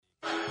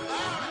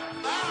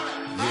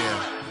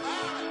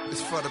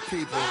for the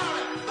people.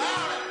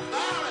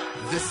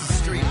 This is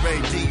street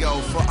radio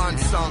for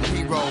unsung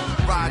hero.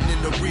 Riding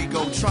in the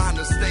Rego, trying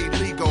to stay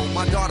legal.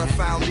 My daughter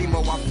found Nemo,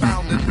 I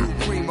found the new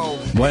primo.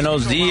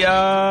 Buenos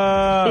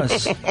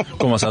días.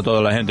 ¿Cómo está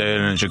toda la gente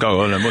en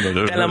Chicago?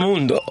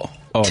 Telemundo.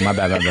 Oh, my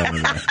bad.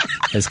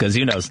 It's because,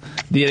 you know,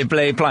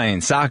 they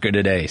playing soccer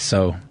today,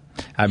 so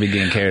I be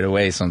getting carried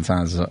away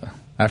sometimes. So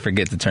I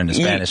forget to turn the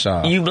Spanish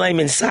off. You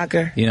blaming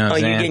soccer? You know what I'm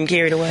saying? You getting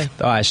carried away?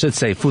 Oh, I should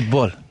say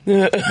football.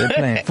 They're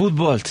playing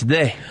football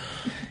today.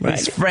 Right.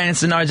 It's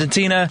France and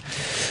Argentina.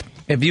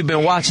 If you've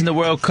been watching the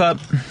World Cup,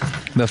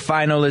 the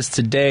final is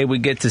today. We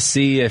get to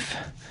see if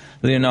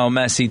Lionel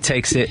Messi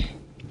takes it,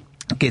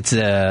 gets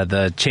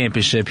the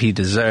championship he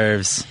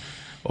deserves,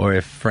 or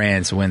if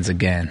France wins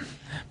again.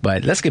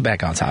 But let's get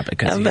back on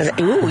topic.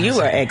 Ooh, you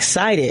are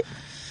excited.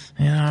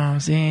 You know what I'm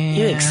saying?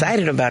 You're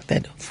excited about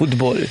that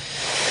football.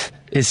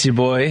 It's your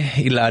boy,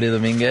 Hilario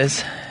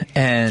Dominguez,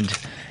 and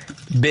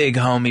big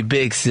homie,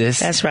 big sis.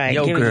 That's right.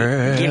 Yo,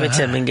 girl. Give it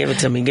to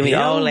me. Give me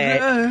all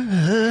that.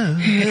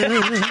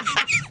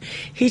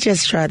 He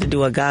just tried to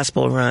do a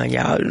gospel run,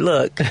 y'all.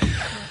 Look,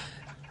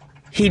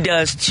 he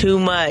does too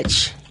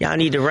much. Y'all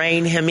need to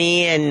rein him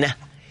in.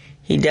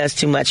 He does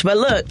too much. But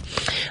look,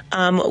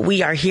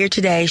 we are here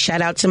today.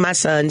 Shout out to my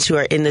sons who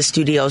are in the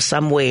studio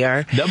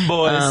somewhere. Them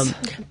boys.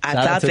 I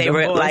thought they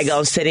were like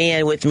going to sit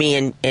in with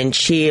me and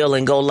chill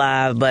and go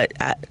live, but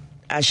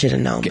I should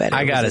have known better.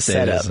 I got to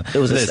say this. It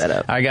was a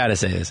setup. I got to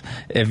say this.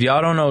 If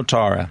y'all don't know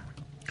Tara,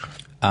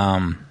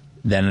 then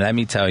let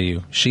me tell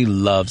you, she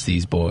loves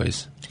these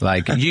boys.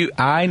 Like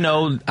I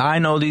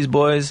know these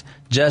boys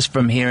just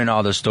from hearing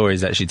all the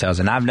stories that she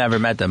tells, and I've never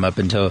met them up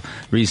until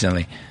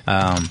recently.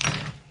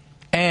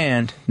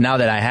 And now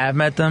that I have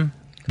met them,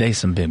 they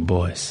some big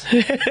boys.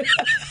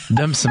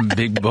 Them some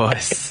big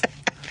boys.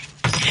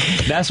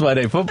 That's why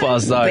they football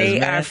stars.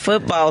 They are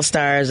football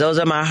stars. Those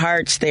are my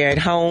hearts. They're at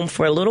home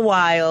for a little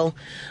while.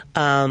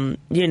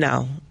 You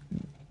know,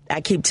 I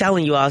keep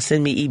telling you all,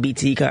 send me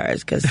EBT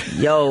cards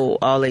because,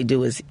 all they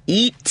do is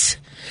eat.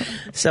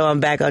 So I'm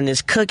back on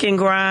this cooking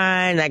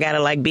grind. I got to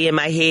like be in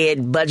my head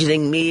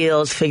budgeting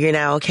meals, figuring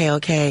out,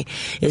 okay,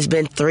 it's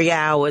been 3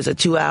 hours or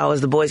 2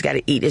 hours. The boys got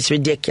to eat. It's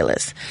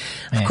ridiculous.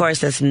 Man. Of course,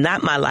 that's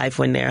not my life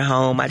when they're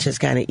home. I just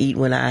kind of eat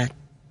when I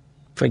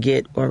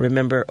forget or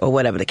remember or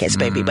whatever the case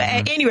may be. But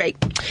at any rate,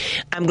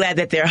 I'm glad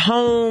that they're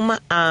home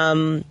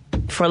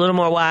for a little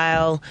more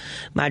while.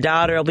 My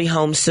daughter will be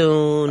home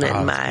soon,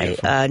 and my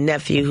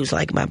nephew, who's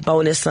like my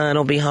bonus son,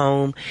 will be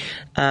home.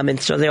 And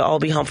so they'll all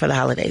be home for the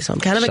holidays. So I'm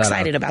kind of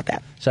excited about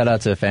that. Shout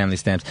out to Family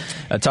Stamps.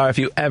 Tara, if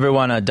you ever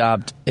want to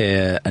adopt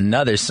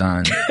another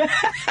son,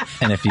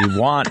 and if you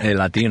want a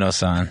Latino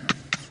son,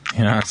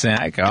 you know what I'm saying?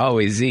 I can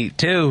always eat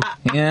too.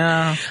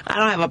 Yeah. I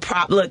don't have a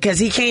problem. Look, because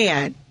he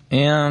can.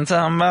 You know what I'm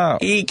talking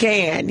about? He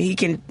can. He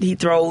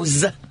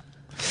throws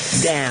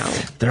down.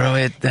 Throw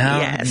it down?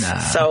 Yes. Nah.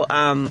 So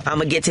I'm going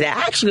to get to that.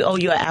 I actually owe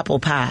you an apple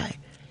pie.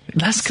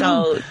 Let's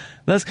go.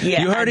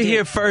 You heard it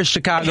here first,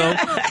 Chicago.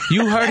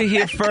 You heard it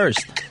here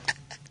first.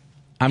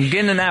 I'm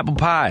getting an apple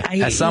pie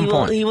at some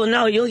point. He will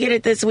know. You'll get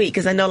it this week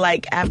because I know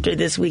like after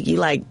this week you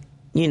like,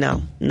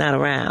 not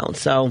around.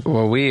 So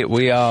well,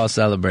 we all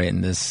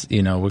celebrating this.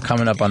 We're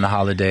coming up on the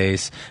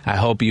holidays. I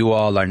hope you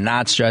all are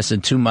not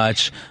stressing too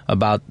much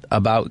about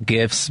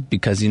gifts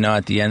because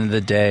at the end of the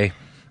day,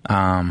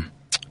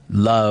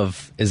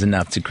 love is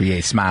enough to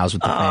create smiles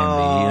with the family.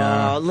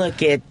 Oh,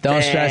 look at that.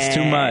 Don't stress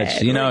too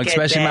much.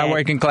 Especially my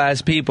working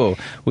class people.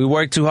 We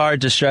work too hard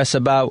to stress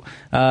about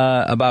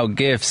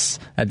gifts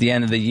at the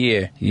end of the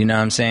year. You know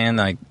what I'm saying?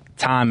 Like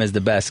time is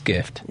the best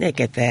gift. Look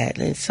at that.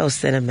 It's so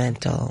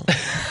sentimental.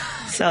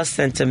 So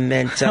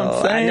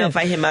sentimental. I know if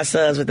I hit my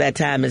sons with that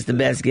time is the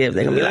best gift,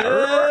 they're going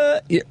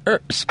to be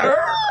like,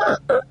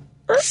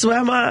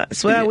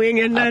 swear we ain't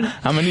getting nothing.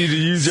 I'm going to need to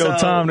use your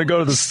time to go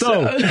to the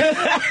store.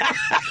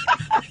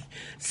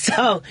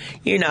 So,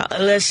 a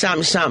little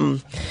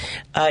something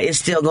is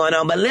still going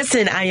on. But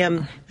listen,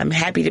 I'm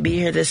happy to be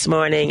here this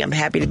morning. I'm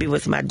happy to be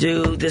with my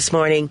dude this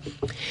morning.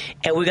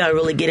 And we're going to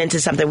really get into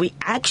something. We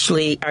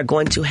actually are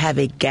going to have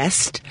a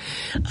guest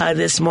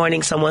this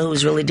morning, someone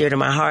who's really dear to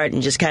my heart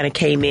and just kind of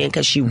came in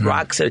because she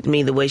rocks at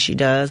me the way she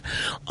does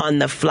on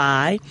the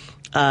fly.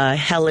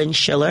 Helen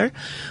Schiller,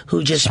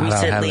 who just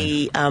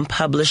recently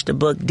published a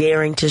book,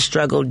 Daring to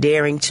Struggle,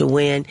 Daring to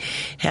Win.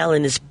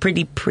 Helen is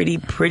pretty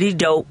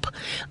dope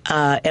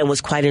and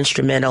was quite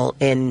instrumental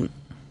in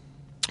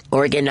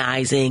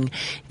organizing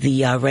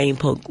the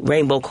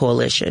Rainbow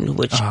Coalition,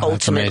 which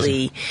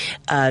ultimately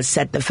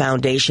set the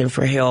foundation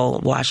for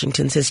Harold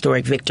Washington's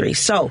historic victory.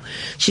 So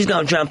she's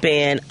going to jump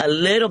in a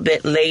little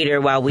bit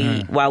later while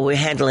we're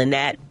handling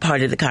that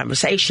part of the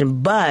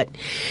conversation. But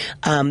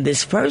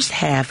this first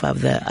half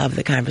of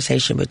the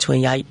conversation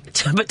between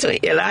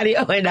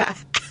Eladio and I.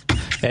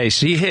 Hey,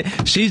 she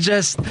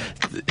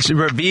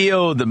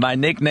revealed my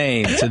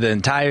nickname to the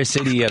entire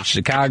city of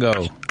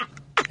Chicago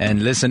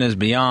and listeners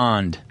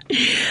beyond.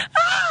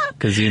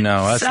 Because,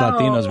 us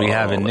Latinos, we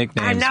having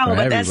nicknames I know, for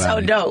but everybody. that's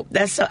so dope.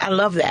 I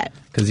love that.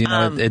 Because,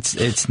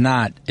 it's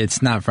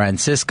not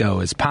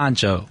Francisco, it's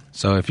Pancho.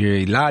 So if you're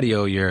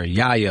Hilario, you're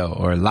Yayo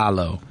or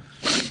Lalo.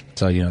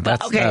 So,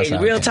 that's... Okay,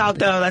 that's real talk,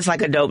 though, that's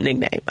like a dope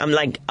nickname. I'm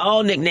like,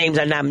 all nicknames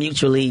are not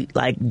mutually,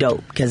 like,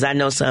 dope. Because I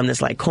know some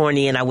that's, like,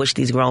 corny, and I wish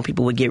these grown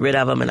people would get rid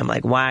of them. And I'm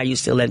like, why are you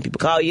still letting people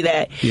call you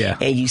that? Yeah.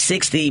 And you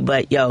 60,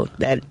 but, yo,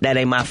 that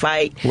ain't my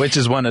fight. Which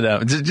is one of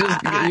them?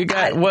 You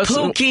got... what's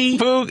Pookie.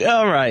 Pook.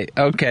 All right.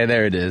 Okay,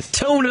 there it is.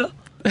 Tuna.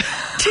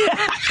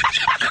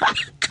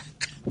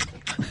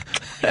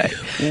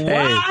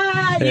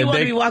 Why you want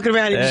to be walking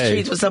around in the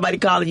streets with somebody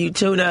calling you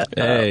Tuna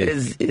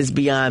is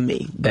beyond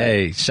me. But,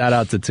 hey, shout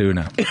out to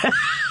Tuna.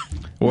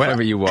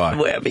 Wherever you are.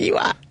 Wherever you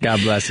are.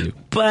 God bless you.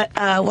 But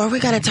what we're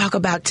going to talk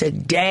about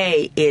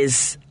today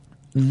is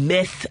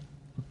myth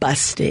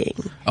busting.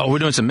 Oh, we're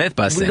doing some myth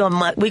busting.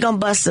 We're gonna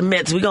bust some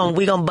myths. We're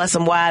gonna bust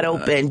them wide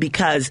open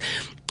because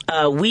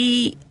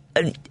we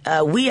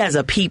as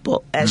a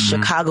people, as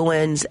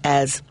Chicagoans,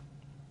 as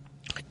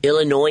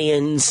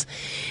Illinoisans,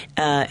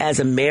 as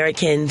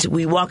Americans,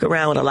 we walk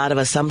around with a lot of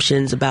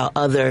assumptions about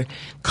other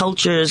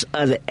cultures,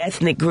 other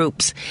ethnic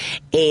groups,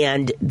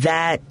 and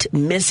that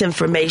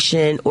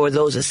misinformation or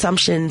those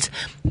assumptions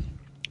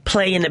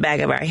play in the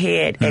back of our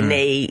head, and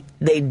they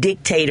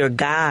dictate or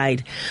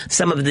guide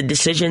some of the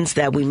decisions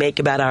that we make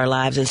about our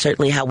lives and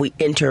certainly how we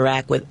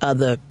interact with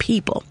other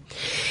people.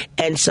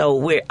 And so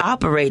we're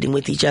operating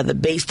with each other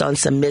based on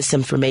some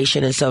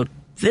misinformation. And so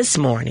this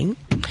morning,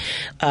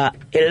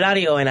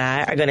 Hilario and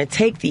I are going to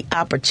take the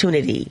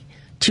opportunity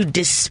to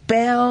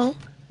dispel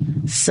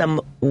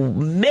some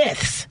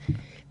myths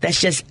that's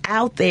just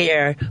out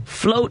there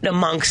floating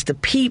amongst the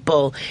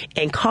people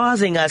and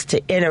causing us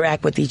to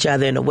interact with each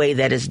other in a way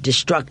that is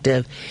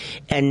destructive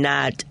and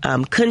not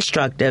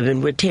constructive.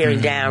 And we're tearing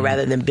down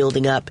rather than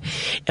building up.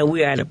 And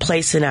we are at a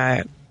place in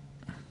our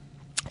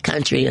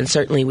country, and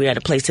certainly we're at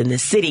a place in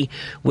this city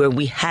where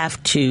we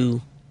have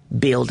to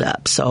build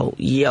up. So,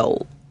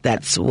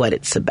 that's what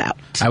it's about.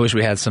 I wish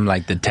we had some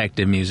like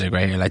detective music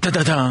right here, like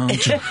da-da-da.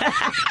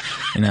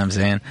 You know what I'm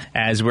saying?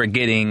 As we're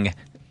getting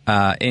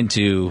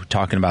into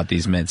talking about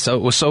these myths.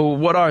 So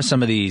what are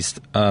some of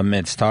these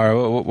myths,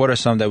 Tara? What are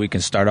some that we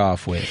can start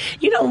off with?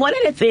 One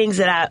of the things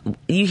that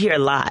you hear a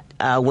lot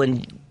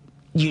when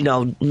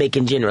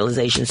making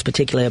generalizations,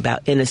 particularly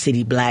about inner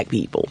city black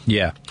people.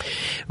 Yeah.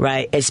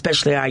 Right?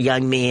 Especially our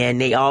young men.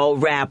 They all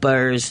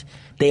rappers.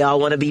 They all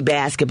want to be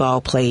basketball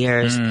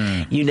players.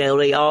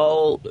 They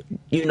all,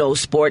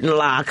 sporting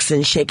locks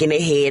and shaking their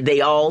head.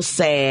 They all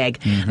sag.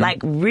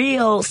 Like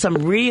some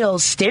real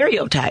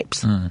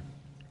stereotypes,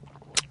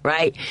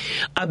 right,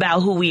 about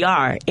who we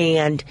are.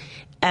 And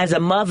as a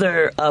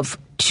mother of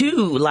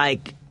two,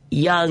 like,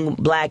 young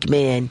black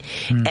men,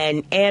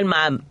 and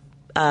my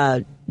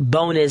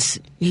bonus,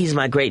 he's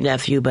my great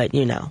nephew, but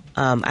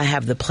I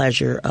have the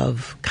pleasure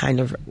of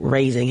kind of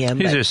raising him.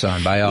 He's your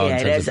son by all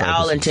intents and purposes.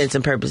 All intents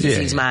and purposes.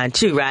 He's mine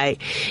too,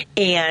 right?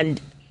 And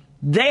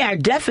they are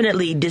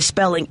definitely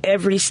dispelling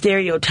every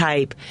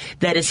stereotype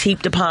that is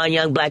heaped upon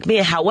young black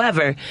men.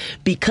 However,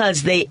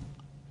 because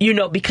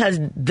because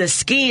the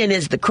skin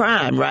is the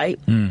crime, right?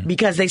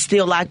 Because they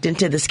still locked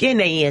into the skin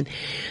they in.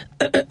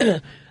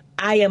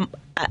 I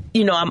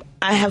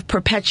have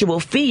perpetual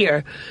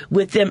fear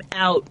with them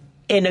out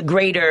in a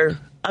greater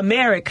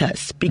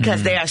Americas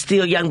because they are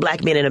still young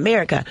black men in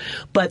America,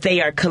 but they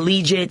are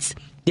collegiates.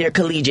 They're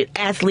collegiate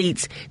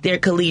athletes. They're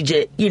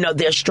collegiate,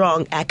 they're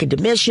strong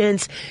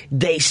academicians.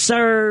 They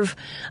serve.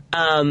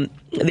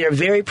 They're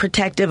very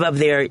protective of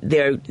their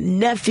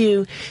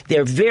nephew.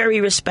 They're very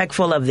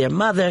respectful of their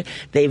mother.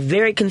 They're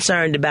very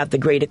concerned about the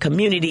greater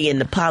community and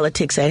the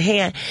politics at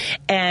hand.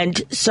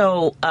 And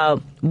so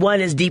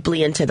one is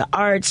deeply into the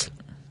arts.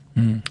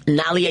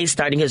 Nalier is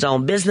starting his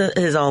own business,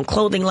 his own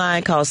clothing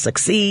line called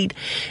Succeed.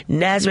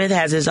 Nazareth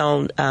has his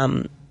own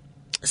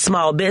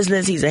small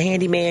business. He's a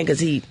handyman because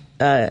he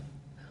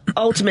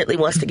ultimately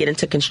wants to get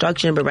into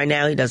construction, but right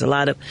now he does a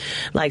lot of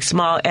like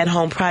small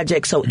at-home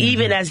projects. So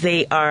even as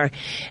they are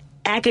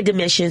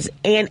academicians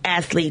and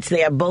athletes,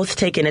 they are both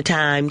taking the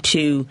time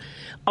to,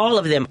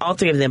 all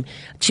three of them,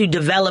 to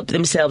develop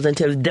themselves and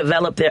to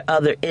develop their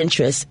other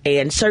interests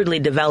and certainly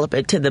develop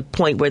it to the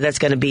point where that's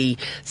going to be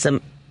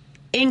some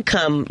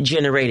income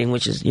generating,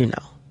 which is,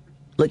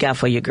 look out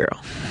for your girl,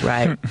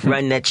 right?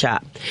 Run that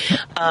shop.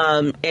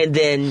 And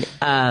then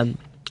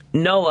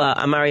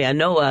Amaria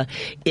Noah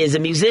is a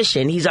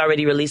musician. He's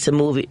already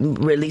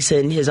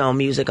releasing his own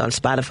music on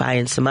Spotify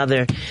and some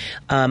other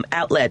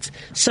outlets.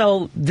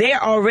 So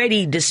they're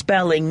already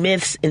dispelling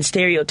myths and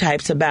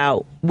stereotypes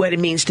about what it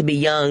means to be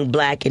young,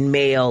 black, and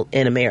male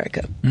in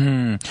America.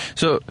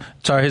 So,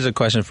 Tara, here's a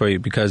question for you,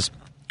 because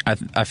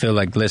I feel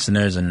like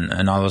listeners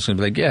and all those going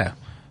to be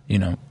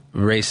like,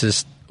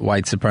 racist,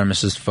 white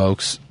supremacist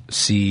folks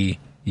see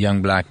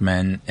young black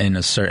men in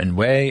a certain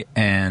way,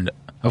 and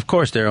of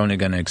course they're only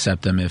going to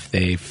accept them if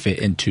they fit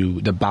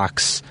into the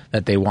box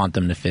that they want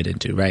them to fit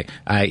into, right?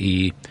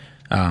 I.e.,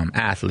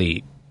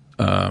 athlete,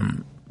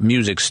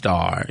 music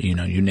star,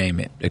 you name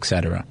it,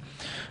 etc.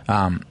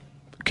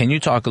 Can can you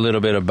talk a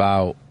little bit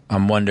about,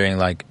 I'm wondering,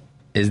 like,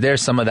 is there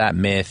some of that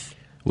myth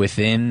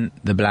within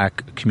the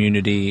black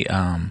community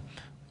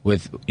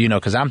with, you know,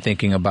 because I'm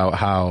thinking about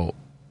how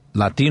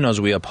Latinos,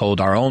 we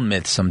uphold our own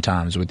myths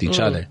sometimes with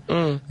each other.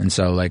 And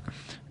so, like,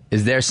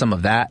 is there some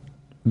of that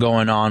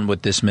going on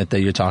with this myth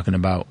that you're talking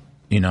about,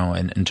 you know,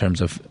 in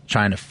terms of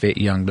trying to fit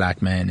young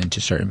black men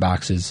into certain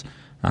boxes,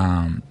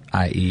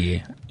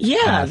 i.e.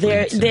 Yeah,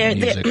 there.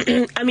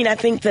 I mean, I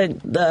think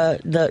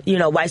the you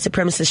know, white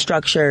supremacist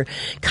structure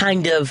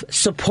kind of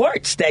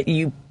supports that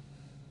you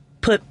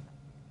put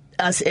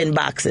us in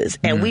boxes,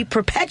 and we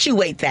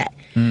perpetuate that,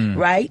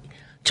 right,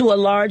 to a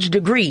large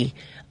degree.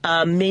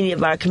 Many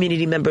of our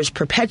community members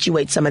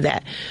perpetuate some of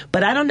that,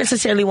 but I don't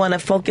necessarily want to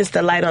focus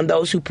the light on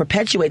those who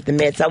perpetuate the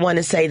myths. I want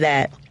to say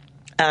that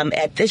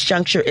at this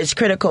juncture, it's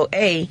critical,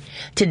 A,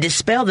 to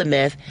dispel the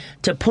myth,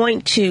 to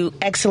point to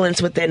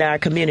excellence within our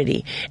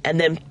community, and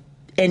then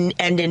and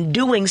in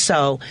doing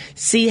so,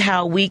 see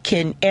how we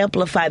can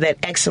amplify that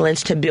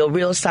excellence to build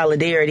real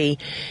solidarity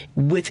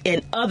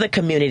within other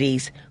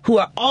communities who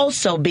are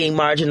also being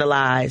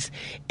marginalized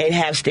and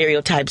have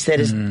stereotypes that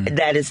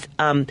is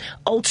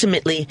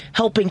ultimately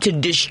helping to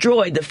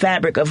destroy the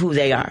fabric of who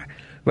they are,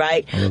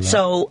 right?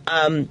 So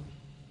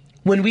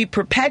when we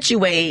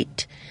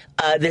perpetuate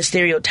the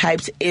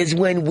stereotypes is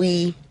when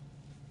we,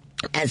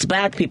 as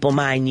black people,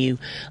 mind you,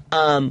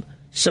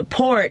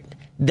 support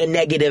the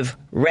negative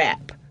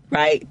rap,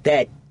 right?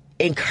 That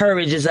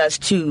encourages us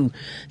to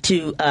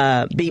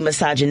be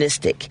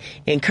misogynistic,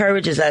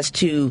 encourages us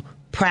to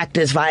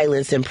practice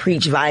violence and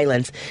preach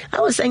violence.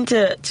 I was saying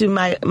to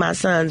my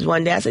sons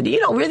one day, I said, you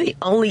know, we're the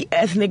only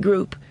ethnic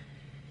group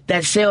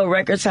that sell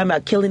records talking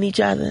about killing each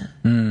other.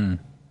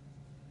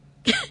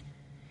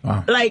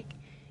 Wow. Like,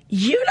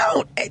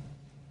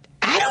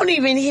 I don't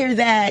even hear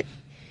that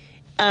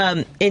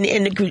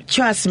in the group.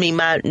 Trust me,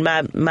 my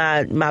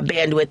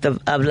bandwidth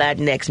of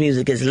Latinx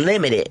music is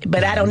limited,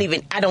 but I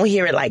don't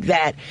hear it like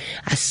that.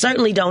 I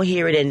certainly don't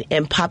hear it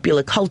in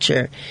popular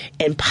culture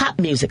and pop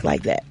music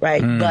like that,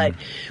 right? But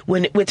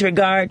with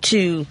regard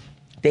to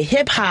the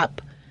hip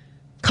hop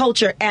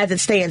culture as it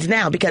stands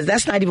now, because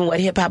that's not even what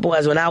hip hop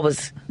was when I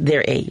was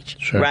their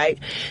age, right?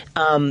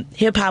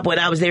 Hip hop when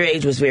I was their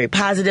age was very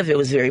positive. It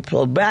was very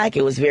pro-black.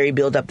 It was very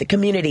build up the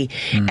community,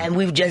 and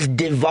we've just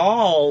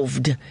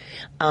devolved.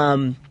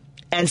 And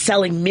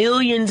selling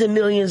millions and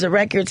millions of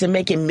records and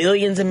making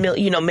millions and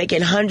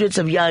making hundreds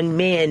of young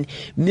men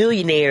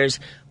millionaires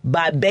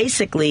by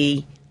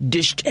basically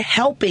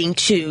helping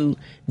to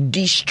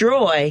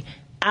destroy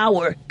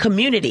our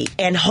community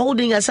and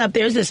holding us up.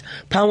 There's this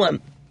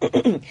poem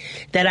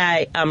that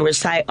I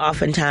recite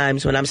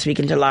oftentimes when I'm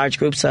speaking to large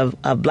groups of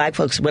black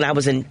folks. When I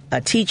was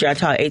a teacher, I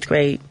taught 8th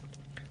grade,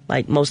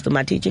 like most of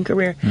my teaching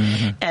career,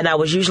 and I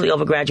was usually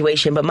over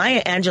graduation. But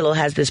Maya Angelou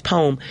has this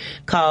poem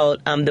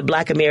called "The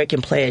Black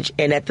American Pledge,"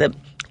 and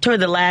toward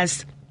the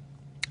last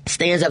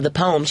stanza of the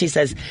poem, she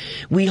says,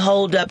 "We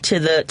hold up to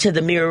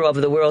the mirror of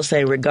the world,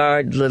 saying,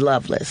 regard the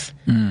loveless,"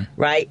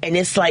 right? And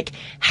it's like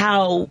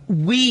how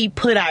we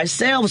put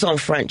ourselves on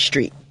Front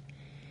Street,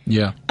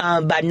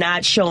 by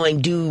not showing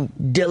due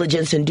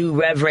diligence and due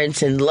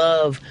reverence and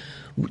love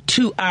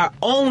to our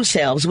own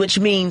selves, which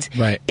means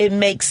it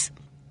makes.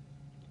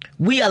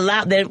 We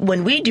allow that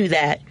when we do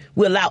that,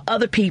 we allow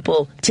other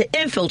people to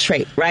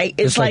infiltrate, right?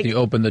 It's like you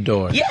open the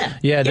door.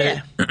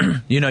 Yeah.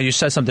 You know, you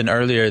said something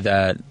earlier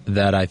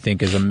that I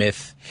think is a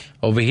myth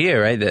over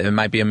here, right? That it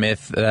might be a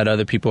myth that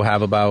other people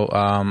have about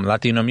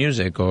Latino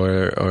music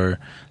or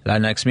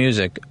Latinx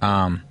music.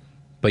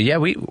 But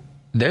yeah,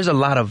 there's a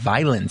lot of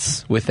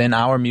violence within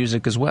our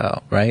music as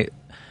well, right?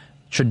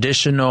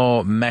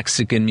 Traditional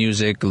Mexican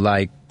music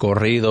like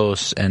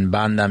corridos and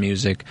banda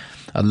music,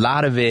 a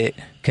lot of it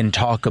can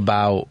talk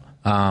about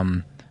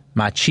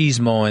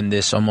machismo in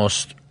this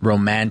almost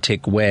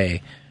romantic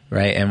way,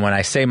 right? And when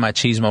I say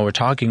machismo, we're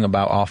talking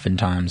about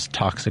oftentimes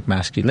toxic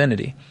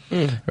masculinity,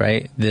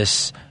 right?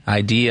 This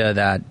idea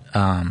that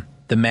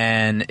the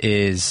man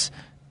is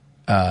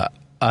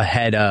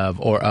ahead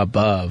of or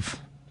above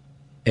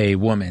a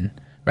woman,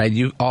 right?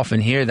 You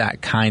often hear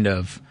that kind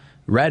of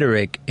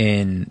rhetoric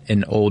in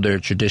older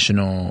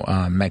traditional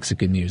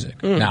Mexican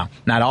music. Now,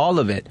 not all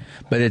of it,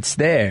 but it's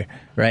there,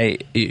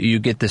 right? You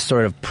get this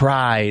sort of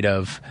pride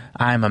of,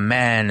 I'm a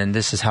man and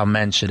this is how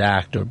men should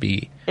act or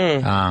be.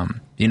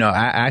 You know,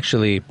 I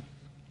actually,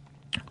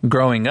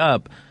 growing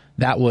up,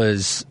 that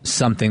was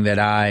something that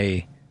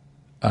I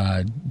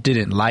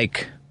didn't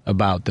like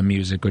about the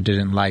music or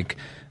didn't like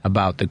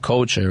about the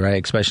culture,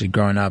 right? Especially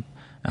growing up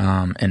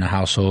in a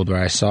household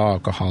where I saw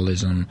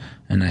alcoholism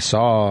and I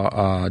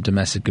saw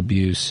domestic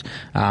abuse.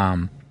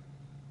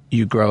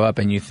 You grow up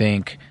and you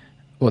think,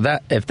 well,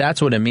 if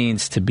that's what it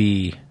means to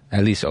be,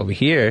 at least over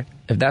here,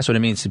 if that's what it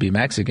means to be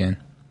Mexican,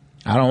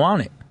 I don't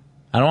want it.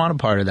 I don't want a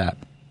part of that,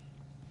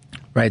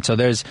 right? So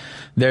there's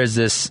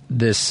this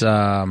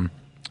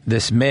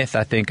myth,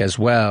 I think, as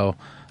well,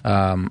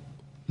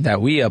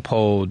 that we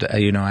uphold,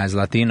 you know, as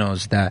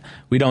Latinos, that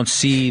we don't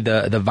see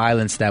the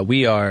violence that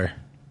we are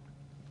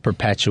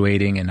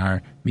perpetuating in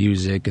our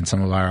music and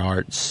some of our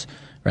arts,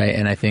 right?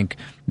 And I think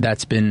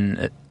that's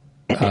been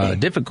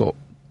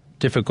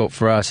difficult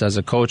for us as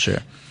a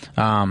culture.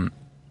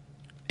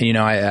 You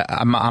know,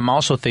 I'm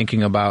also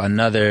thinking about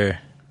another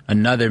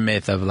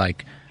myth of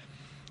like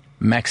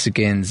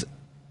Mexicans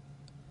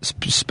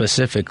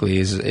specifically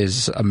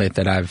is a myth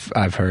that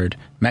I've heard.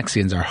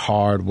 Mexicans are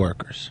hard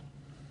workers.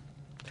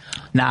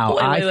 Now,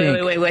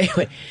 wait.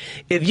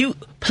 If you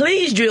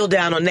please drill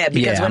down on that,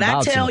 because when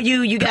I tell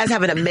you, you guys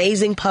have an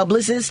amazing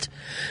publicist,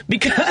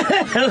 because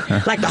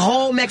like the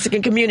whole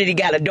Mexican community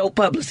got a dope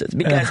publicist,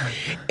 because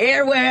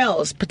everywhere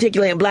else,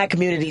 particularly in black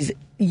communities,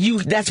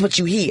 that's what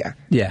you hear.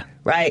 Yeah.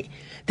 Right?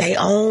 They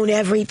own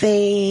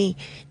everything.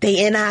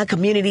 They in our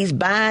communities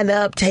buying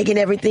up, taking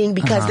everything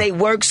because they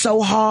work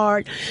so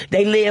hard.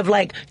 They live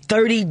like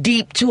 30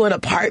 deep to an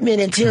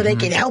apartment until they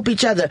can help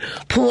each other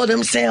pull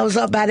themselves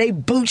up by their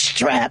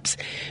bootstraps,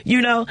 you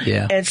know?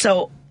 Yeah. And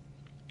so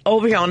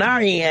over here on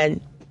our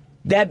end,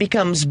 that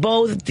becomes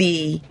both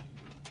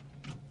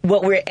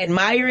what we're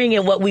admiring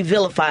and what we're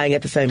vilifying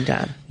at the same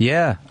time.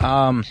 Yeah.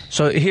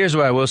 So here's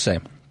what I will say.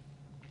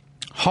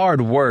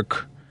 Hard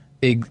work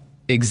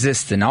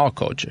exists in all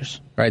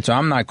cultures, right? So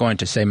I'm not going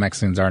to say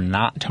Mexicans are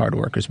not hard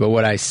workers, but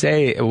what I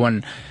say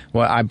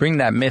I bring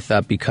that myth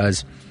up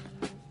because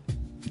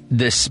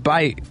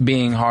despite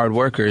being hard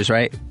workers,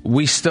 right,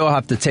 we still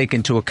have to take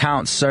into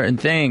account certain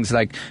things.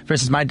 Like, for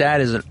instance, my dad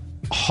is a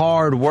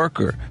hard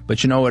worker,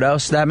 but you know what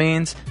else that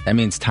means? That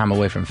means time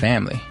away from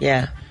family.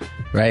 Yeah.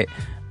 Right?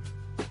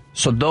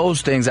 So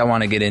those things I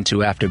want to get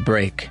into after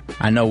break.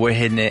 I know we're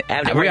hitting it.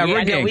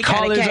 We're getting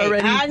callers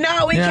already. I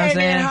know, we came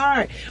in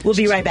hard. We'll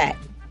be right back.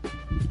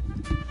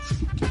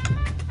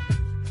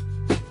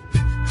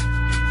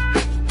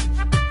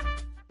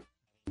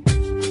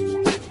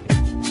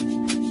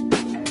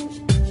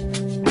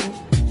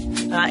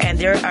 And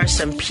there are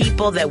some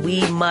people that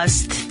we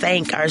must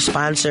thank, our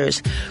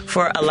sponsors,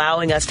 for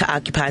allowing us to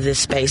occupy this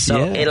space. So,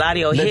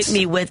 Eladio, hit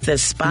me with the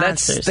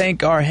sponsors. Let's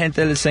thank our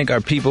gente. Let's thank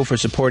our people for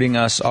supporting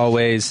us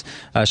always.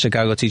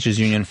 Chicago Teachers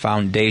Union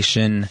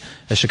Foundation,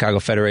 the Chicago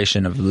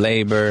Federation of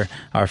Labor,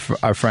 our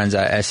friends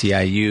at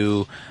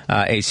SEIU,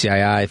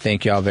 HCII.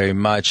 Thank you all very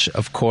much.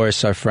 Of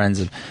course, our friends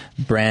of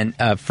Brandon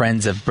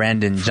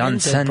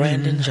Johnson.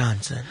 Brandon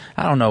Johnson.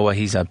 I don't know what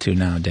he's up to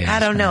nowadays.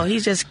 I don't know.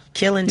 He's just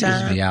killing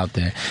time. Just be out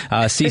there.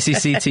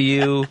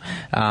 CCCTU.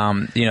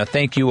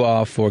 Thank you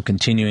all for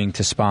continuing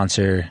to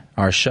sponsor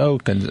our show.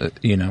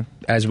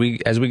 As we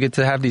get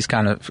to have these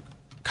kind of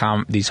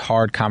these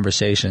hard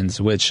conversations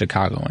with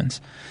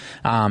Chicagoans.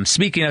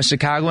 Speaking of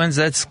Chicagoans,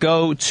 let's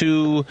go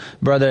to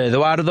Brother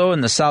Eduardo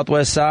in the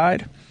Southwest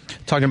Side,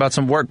 talking about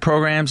some work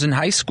programs in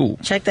high school.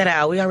 Check that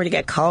out. We already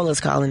got callers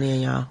calling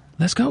in, y'all.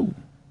 Let's go.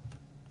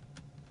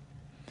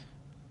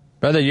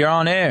 Brother, you're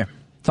on air.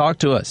 Talk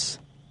to us.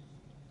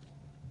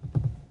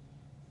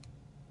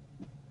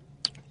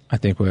 I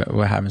think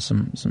we're having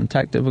some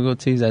tech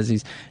difficulties as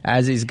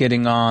he's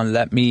getting on.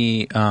 Let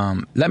me.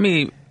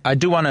 I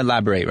do want to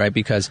elaborate, right?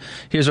 Because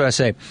here's what I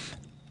say.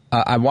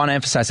 I want to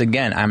emphasize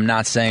again. I'm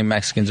not saying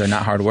Mexicans are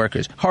not hard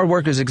workers. Hard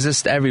workers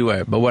exist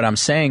everywhere. But what I'm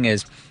saying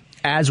is,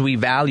 as we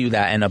value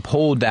that and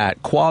uphold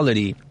that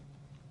quality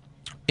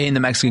in the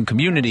Mexican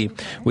community,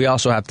 we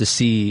also have to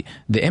see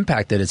the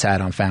impact that it's had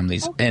on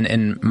families. And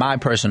in my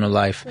personal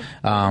life,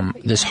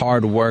 this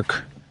hard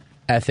work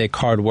ethic,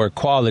 hard work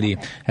quality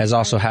has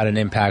also had an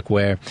impact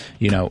where,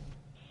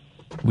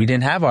 we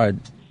didn't have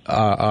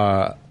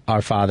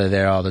our father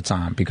there all the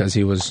time because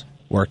he was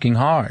working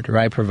hard,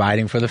 right?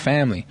 Providing for the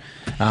family.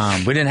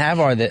 We didn't have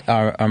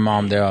our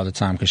mom there all the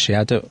time because she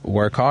had to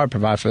work hard,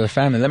 provide for the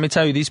family. Let me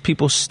tell you, these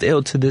people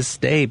still to this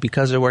day,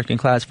 because they're working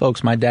class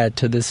folks, my dad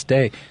to this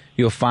day,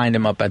 you'll find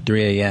him up at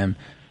 3 a.m.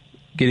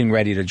 getting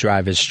ready to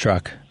drive his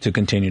truck to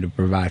continue to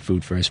provide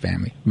food for his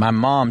family. My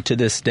mom to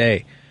this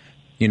day,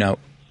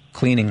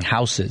 cleaning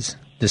houses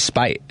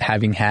despite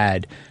having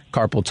had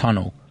carpal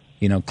tunnel,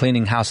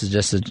 cleaning houses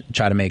just to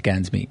try to make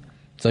ends meet.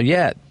 So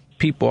yeah,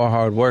 people are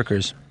hard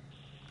workers,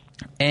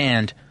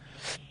 and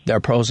there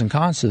are pros and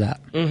cons to that.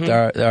 Mm-hmm.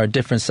 There are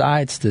different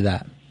sides to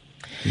that,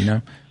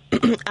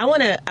 I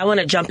want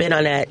to jump in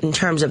on that in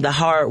terms of the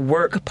hard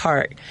work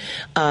part,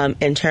 and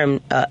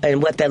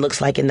what that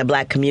looks like in the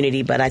black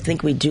community. But I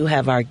think we do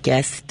have our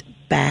guest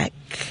back.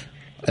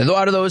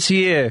 Eduardo is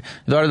here.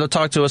 Eduardo,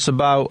 talk to us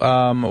about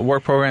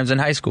work programs in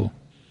high school.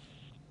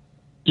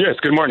 Yes,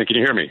 good morning. Can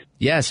you hear me?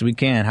 Yes, we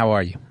can. How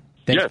are you?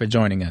 Thanks for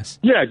joining us.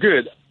 Yeah,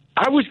 good.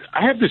 I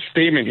have this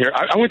statement here.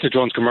 I went to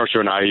Jones Commercial,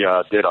 and I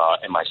did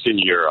in my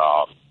senior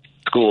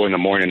school in the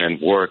morning and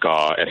work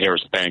at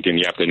Harris Bank in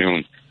the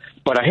afternoon.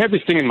 But I had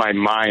this thing in my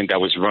mind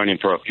that was running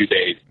for a few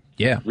days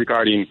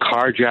regarding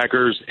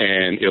carjackers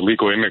and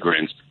illegal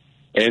immigrants.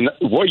 And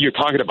what you're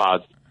talking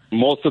about,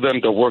 most of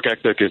them, the work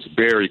ethic is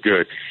very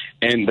good.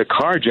 And the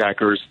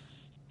carjackers,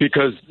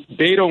 because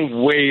they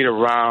don't wait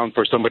around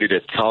for somebody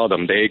to tell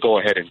them, they go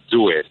ahead and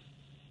do it.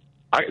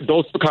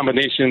 Those two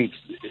combinations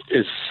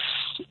is,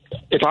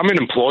 if I'm an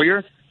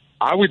employer,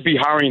 I would be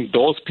hiring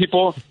those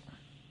people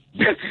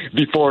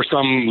before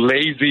some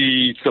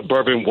lazy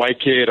suburban white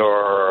kid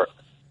or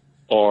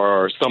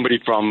somebody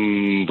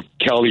from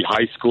Kelly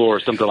High School or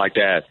something like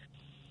that.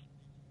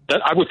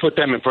 I would put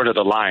them in front of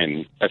the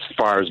line as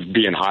far as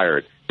being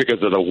hired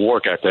because of the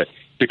work ethic,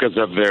 because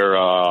of their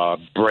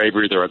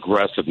bravery, their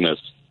aggressiveness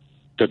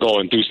to go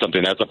and do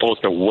something, as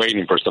opposed to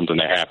waiting for something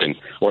to happen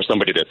or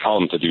somebody to tell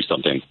them to do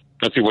something.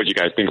 Let's see what you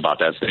guys think about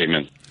that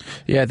statement.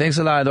 Yeah, thanks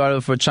a lot,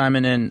 Eduardo, for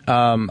chiming in.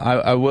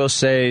 I will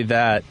say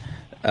that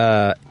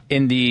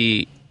in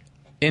the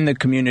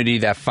community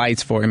that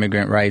fights for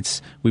immigrant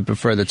rights, we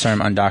prefer the term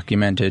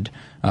undocumented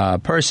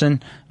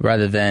person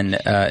rather than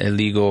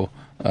illegal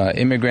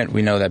immigrant.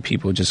 We know that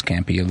people just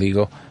can't be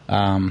illegal.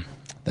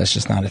 That's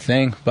just not a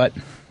thing. But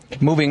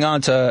moving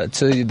on to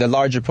the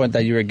larger point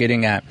that you were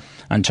getting at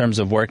in terms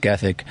of work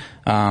ethic,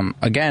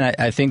 again,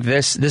 I think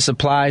this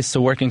applies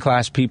to working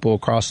class people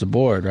across the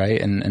board,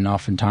 right? And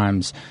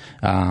oftentimes,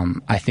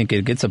 I think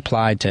it gets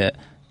applied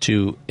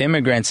to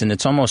immigrants, and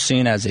it's almost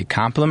seen as a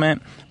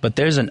compliment, but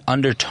there's an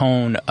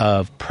undertone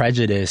of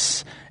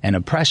prejudice and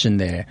oppression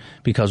there,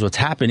 because what's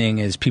happening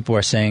is people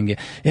are saying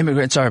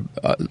immigrants are,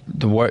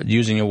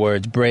 using your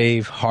words,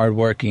 brave,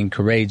 hardworking,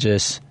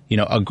 courageous,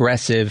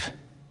 aggressive,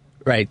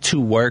 right,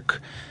 to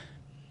work.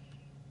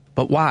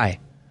 But why?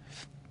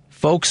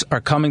 Folks are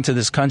coming to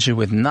this country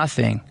with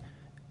nothing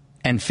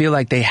and feel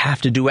like they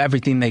have to do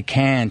everything they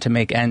can to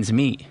make ends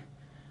meet,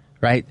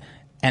 right?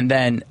 And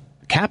then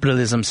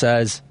capitalism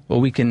says,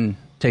 well, we can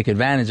take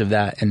advantage of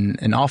that,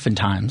 and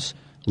oftentimes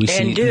we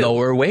see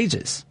lower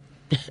wages,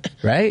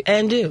 right?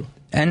 And do.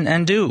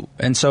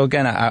 And so,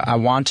 again, I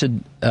want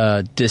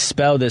to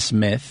dispel this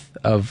myth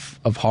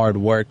of hard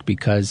work,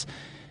 because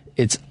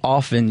it's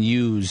often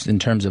used in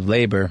terms of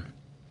labor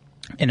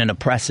in an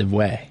oppressive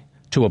way,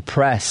 to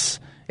oppress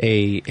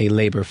a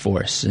labor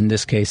force, in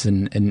this case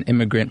an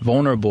immigrant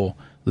vulnerable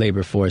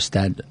labor force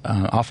that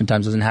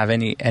oftentimes doesn't have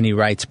any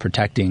rights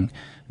protecting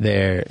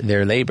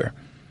their labor.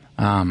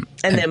 And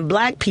then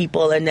black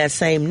people, in that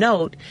same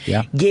note,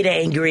 get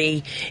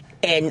angry,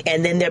 and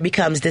then there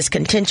becomes this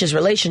contentious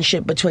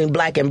relationship between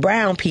black and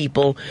brown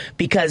people,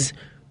 because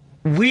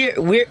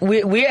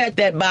we're at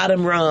that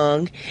bottom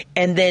rung,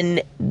 and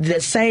then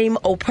the same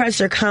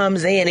oppressor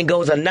comes in and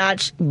goes a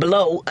notch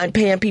below,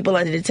 paying people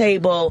under the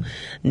table,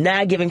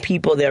 not giving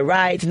people their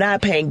rights,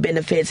 not paying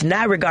benefits,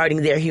 not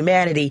regarding their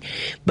humanity.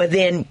 But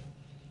then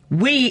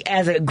we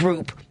as a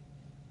group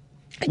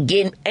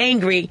get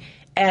angry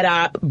at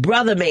our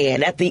brother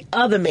man, at the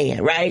other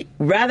man, right?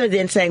 Rather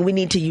than saying we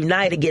need to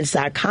unite against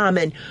our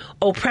common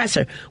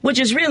oppressor, which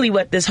is really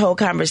what this whole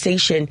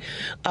conversation,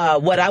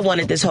 what I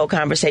wanted this whole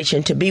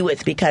conversation to be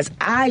with, because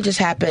I just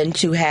happen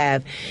to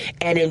have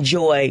and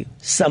enjoy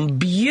some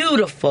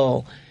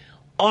beautiful,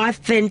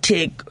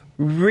 authentic,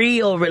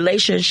 real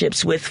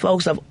relationships with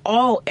folks of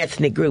all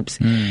ethnic groups.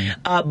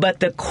 But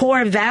the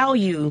core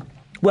value,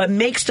 what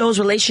makes those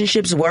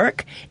relationships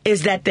work,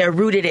 is that they're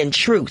rooted in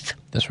truth.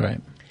 That's right.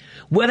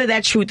 Whether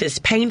that truth is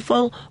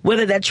painful,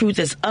 whether that truth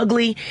is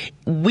ugly,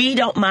 we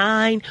don't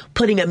mind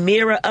putting a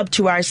mirror up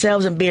to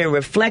ourselves and being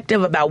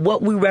reflective about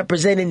what we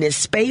represent in this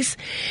space,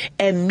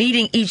 and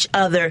meeting each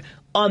other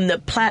on the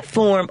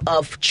platform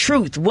of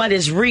truth, what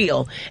is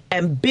real,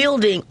 and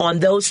building on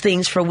those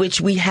things for which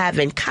we have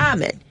in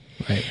common.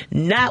 Right.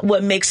 Not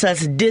what makes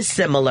us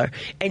dissimilar.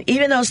 And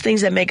even those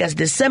things that make us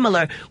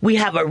dissimilar, we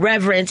have a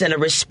reverence and a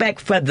respect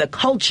for the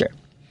culture.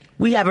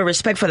 We have a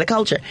respect for the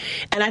culture.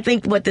 And I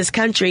think what this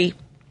country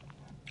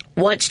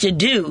wants to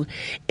do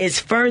is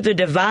further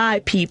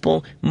divide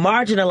people,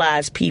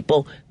 marginalize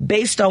people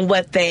based on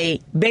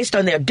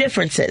their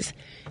differences,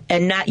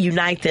 and not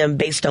unite them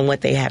based on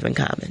what they have in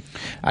common.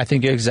 I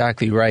think you're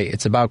exactly right.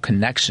 It's about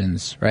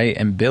connections, right?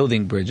 And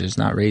building bridges,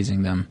 not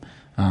raising them,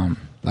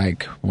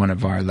 like one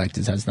of our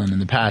electeds has done in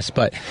the past.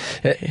 But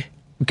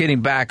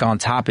getting back on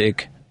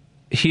topic,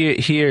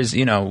 here's,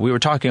 we were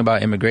talking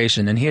about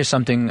immigration, and here's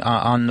something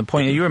on the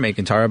point that you were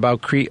making, Tara,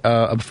 about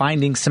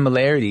finding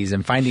similarities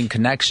and finding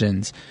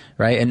connections,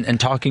 right? And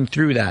talking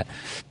through that.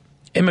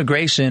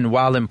 Immigration,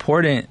 while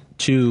important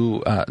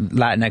to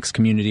Latinx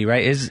community,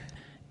 right,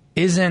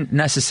 isn't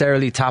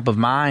necessarily top of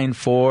mind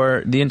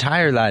for the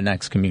entire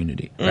Latinx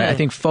community, right? I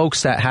think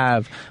folks that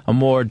have a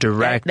more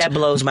direct... That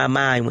blows my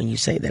mind when you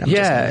say that. I'm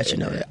just going to let you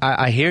know that.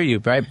 I hear you,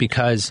 right?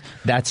 Because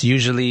that's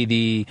usually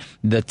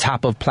the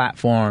top of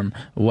platform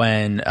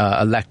when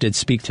electeds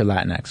speak to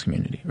Latinx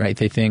community, right?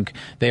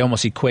 They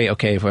almost equate,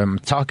 okay, if I'm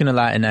talking to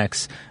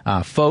Latinx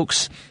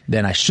folks,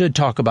 then I should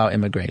talk about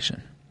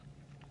immigration.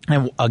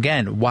 And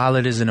again, while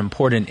it is an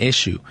important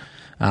issue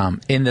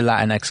in the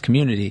Latinx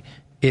community,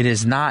 it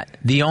is not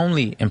the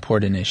only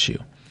important issue,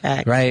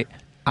 right?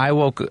 I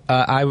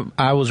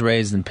was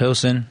raised in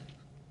Pilsen.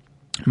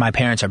 My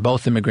parents are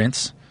both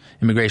immigrants.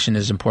 Immigration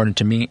is important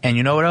to me. And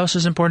you know what else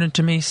is important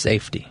to me?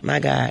 Safety.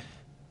 My God.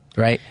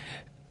 Right?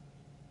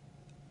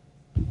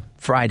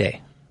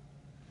 Friday,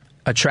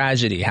 a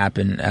tragedy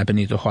happened at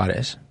Benito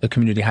Juarez, a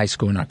community high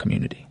school in our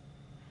community.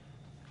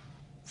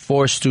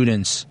 4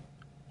 students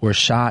were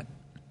shot.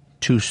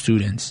 2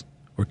 students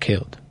were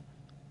killed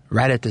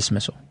right at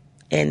dismissal.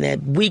 And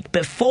the week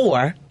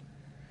before,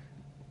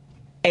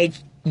 a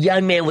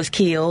young man was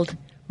killed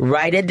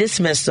right at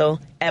dismissal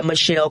at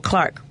Michelle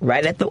Clark,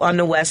 right on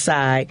the west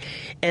side,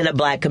 in a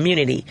black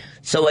community.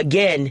 So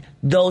again,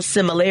 those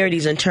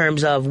similarities in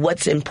terms of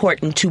what's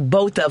important to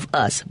both of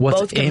us,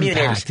 both communities,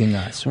 impacting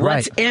us, right?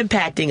 What's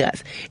impacting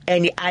us,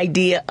 and the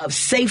idea of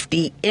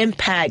safety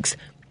impacts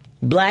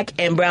black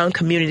and brown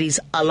communities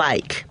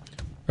alike.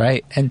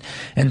 Right, and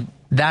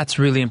that's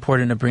really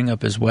important to bring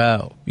up as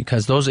well,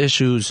 because those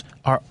issues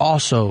are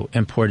also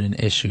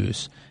important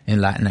issues in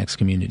Latinx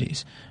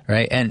communities,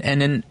 right?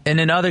 And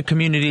in other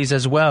communities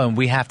as well. And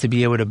we have to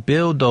be able to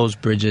build those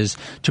bridges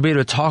to be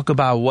able to talk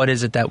about what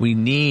is it that we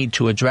need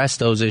to address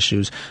those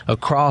issues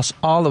across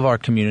all of our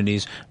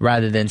communities,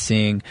 rather than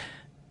seeing,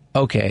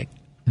 okay,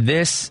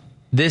 this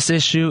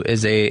issue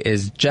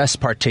is just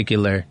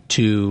particular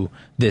to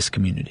this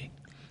community.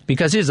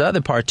 Because here's the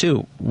other part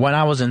too. When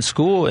I was in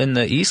school in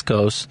the East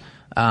Coast,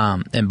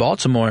 in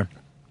Baltimore,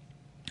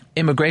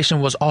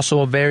 immigration was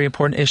also a very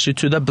important issue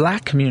to the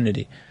black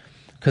community,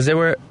 because there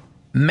were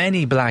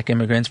many black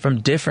immigrants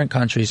from different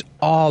countries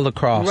all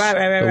across the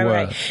world.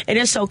 Right. And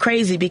it's so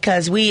crazy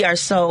because we are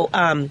so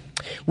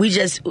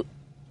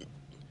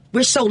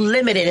we're so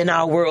limited in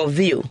our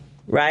worldview,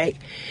 right?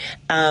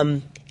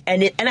 And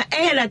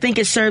I think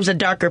it serves a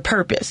darker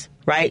purpose,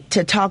 right?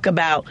 To talk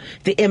about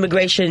the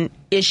immigration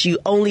issue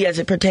only as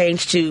it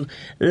pertains to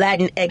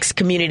Latinx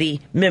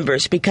community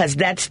members, because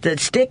that's the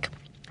stick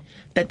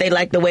that they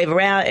like to wave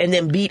around and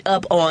then beat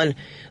up on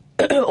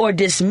or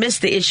dismiss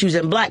the issues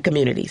in black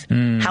communities.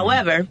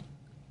 However,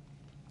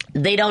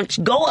 they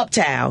don't go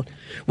uptown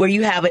where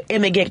you have an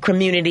immigrant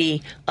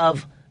community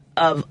of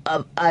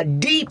a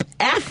deep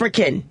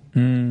African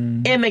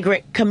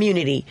immigrant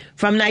community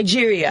from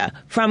Nigeria,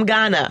 from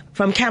Ghana,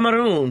 from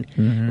Cameroon,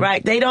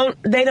 right? They don't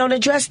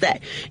address that.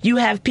 You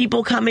have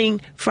people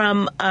coming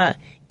from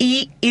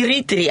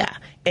Eritrea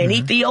and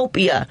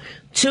Ethiopia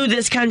to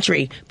this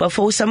country, but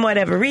for some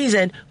whatever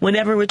reason,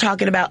 whenever we're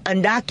talking about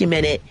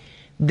undocumented,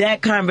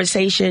 that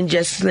conversation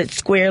just slid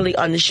squarely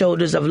on the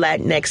shoulders of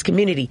Latinx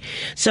community.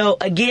 So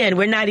again,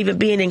 we're not even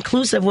being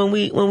inclusive when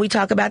we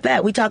talk about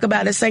that. We talk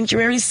about a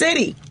sanctuary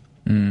city.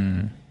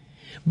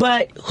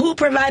 But who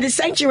provided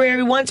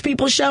sanctuary once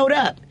people showed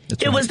up?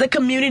 It was the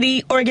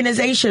community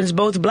organizations,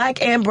 both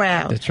black and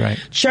brown. That's right.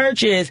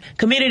 Churches,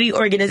 community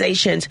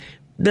organizations.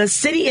 The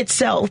city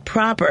itself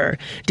proper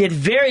did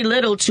very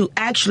little to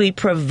actually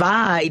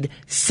provide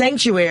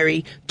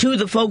sanctuary to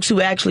the folks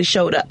who actually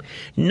showed up.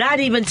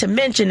 Not even to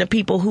mention the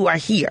people who are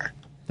here.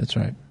 That's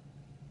right.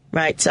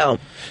 Right. So.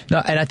 No,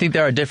 and I think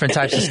there are different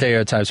types of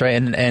stereotypes, right?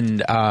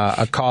 And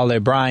a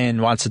caller,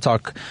 Brian, wants to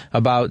talk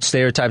about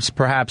stereotypes,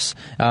 perhaps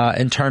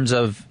in terms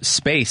of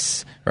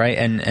space, right,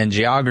 and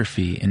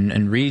geography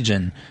and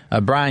region.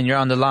 Brian, you're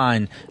on the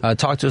line.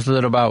 Talk to us a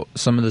little about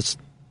some of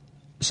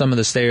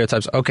the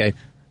stereotypes. Okay.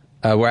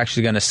 We're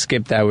actually going to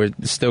skip that. We're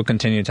still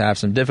continuing to have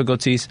some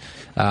difficulties.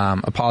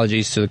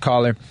 Apologies to the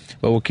caller,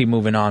 but we'll keep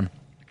moving on.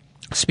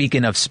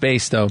 Speaking of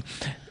space, though,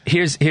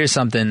 here's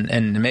something,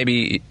 and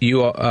maybe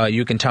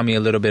you can tell me a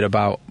little bit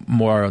about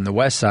more on the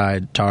west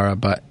side, Tara,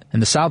 but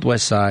in the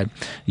southwest side,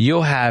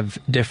 you'll have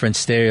different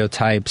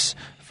stereotypes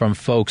from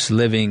folks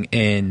living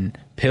in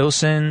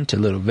Pilsen to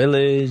Little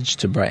Village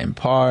to Brighton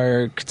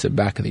Park to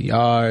Back of the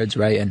Yards,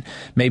 right? And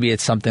maybe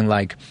it's something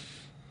like,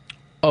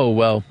 oh,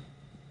 well,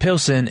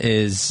 Pilsen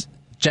is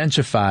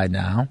gentrified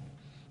now,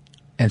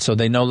 and so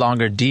they no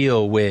longer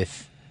deal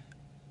with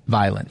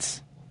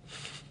violence,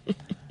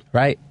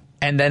 right?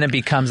 And then it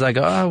becomes like,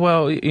 oh,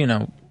 well, you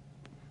know,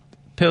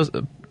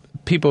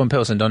 people in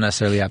Pilsen don't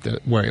necessarily have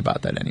to worry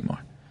about that anymore.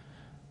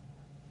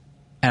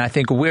 And I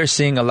think we're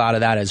seeing a lot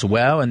of that as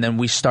well, and then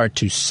we start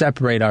to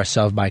separate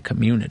ourselves by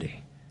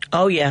community.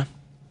 Oh, yeah.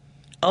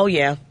 Oh,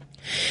 yeah.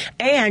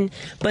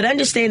 But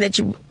understand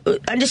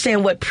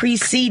what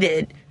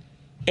preceded,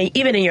 and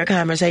even in your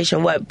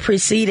conversation, what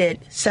preceded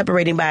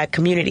separating by a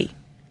community,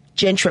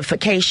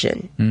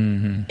 gentrification,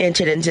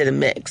 entered into the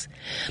mix.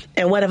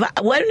 And one of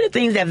the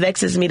things that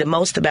vexes me the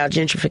most about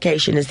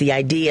gentrification is the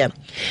idea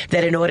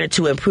that in order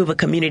to improve a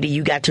community,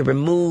 you got to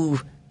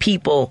remove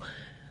people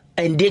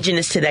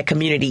indigenous to that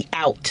community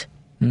out.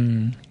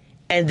 And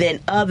then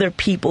other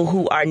people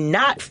who are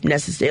not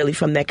necessarily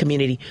from that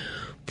community,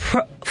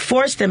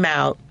 force them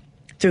out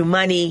through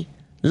money,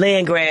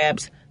 land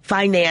grabs,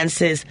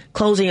 finances,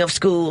 closing of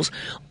schools.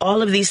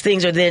 All of these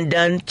things are then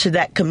done to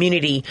that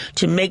community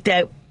to make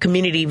that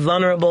community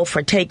vulnerable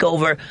for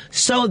takeover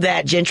so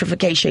that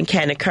gentrification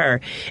can occur.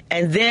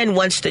 And then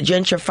once the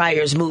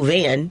gentrifiers move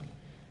in,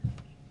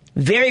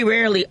 very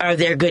rarely are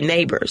there good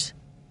neighbors.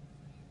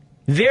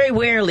 Very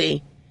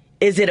rarely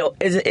is it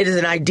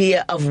an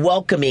idea of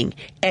welcoming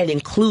and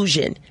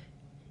inclusion.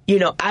 You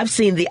know, I've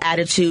seen the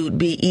attitude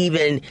be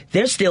even,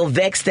 they're still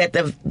vexed that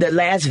the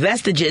last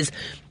vestiges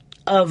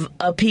of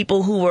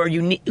people who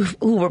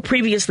were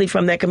previously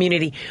from that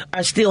community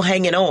are still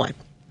hanging on.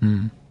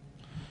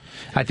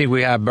 I think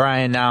we have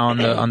Brian now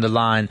on the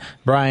line.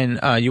 Brian,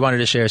 you wanted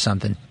to share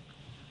something.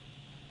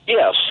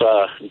 Yes.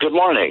 Good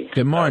morning.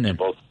 Good morning.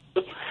 Well,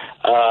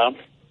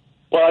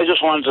 I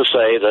just wanted to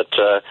say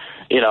that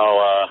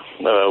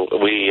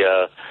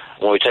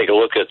when we take a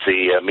look at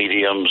the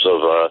mediums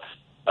of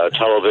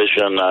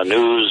television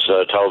news,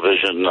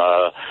 television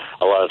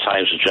a lot of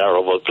times in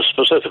general, but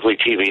specifically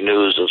TV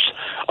news is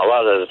a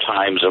lot of the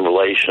times in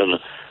relation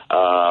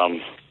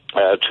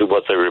to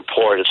what they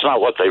report. It's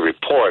not what they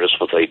report, it's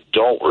what they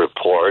don't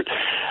report,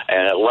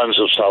 and it lends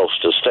itself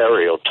to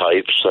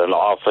stereotypes, and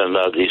often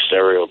these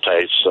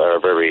stereotypes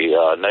are very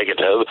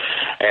negative,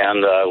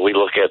 and we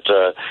look at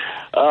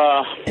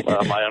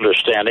my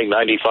understanding,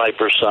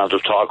 95%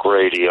 of talk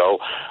radio,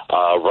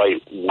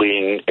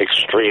 right-wing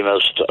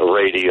extremist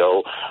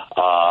radio,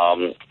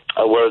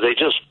 where they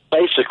just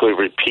basically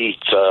repeat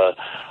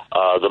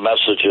the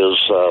messages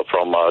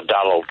from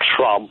Donald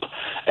Trump,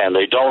 and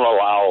they don't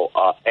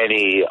allow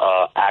any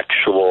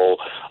actual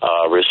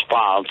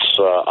response,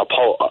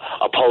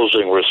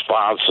 opposing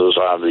responses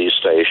on these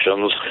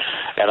stations.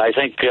 And I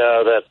think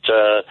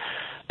that,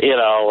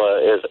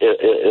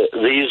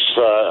 these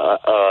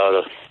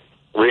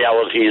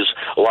realities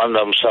lend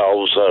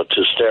themselves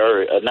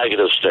to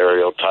negative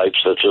stereotypes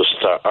that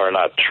just are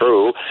not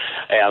true.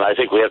 And I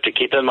think we have to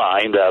keep in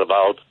mind that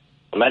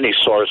many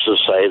sources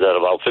say that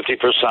about 50%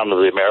 of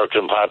the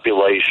American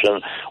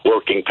population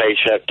working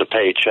paycheck to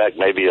paycheck,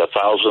 maybe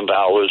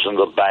 $1,000 in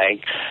the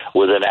bank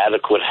with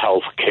inadequate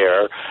health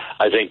care.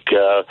 I think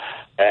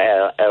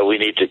we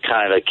need to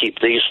kind of keep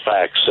these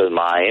facts in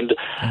mind.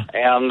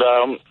 And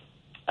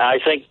I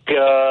think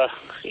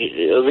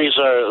these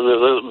are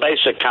the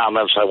basic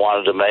comments I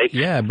wanted to make.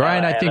 Yeah,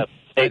 Brian, I think...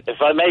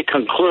 If I may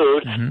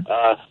conclude...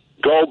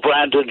 Go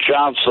Brandon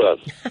Johnson.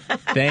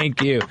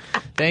 Thank you.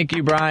 Thank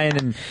you,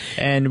 Brian.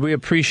 And we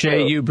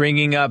appreciate you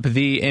bringing up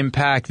the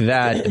impact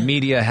that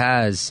media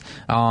has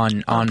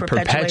on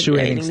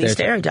perpetuating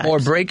stereotypes. Or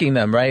breaking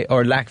them, right?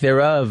 Or lack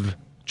thereof,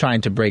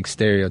 trying to break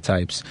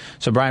stereotypes.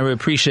 So, Brian, we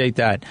appreciate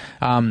that.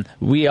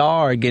 We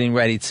are getting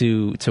ready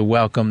to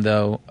welcome,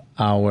 though,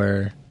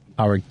 our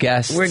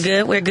guest.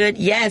 We're good.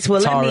 Yes.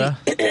 Well, Tara.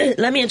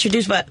 let me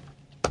introduce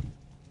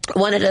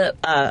one of the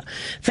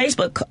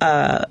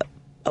Facebook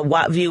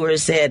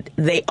viewers said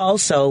they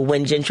also,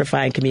 when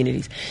gentrifying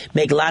communities,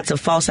 make lots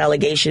of false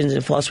allegations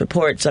and false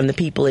reports on the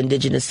people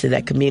indigenous to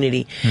that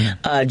community,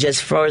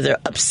 just further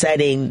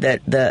upsetting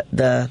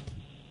the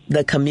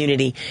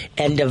community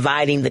and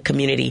dividing the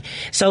community.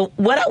 So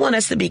what I want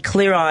us to be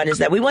clear on is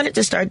that we wanted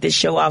to start this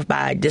show off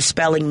by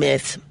dispelling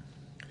myths,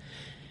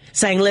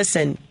 saying,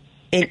 listen,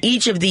 in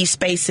each of these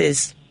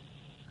spaces,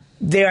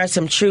 there are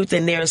some truth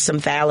and there is some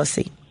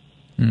fallacy.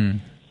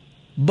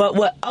 But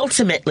what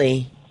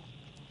ultimately...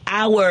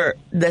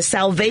 the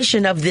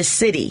salvation of this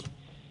city,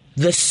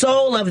 the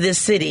soul of this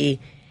city,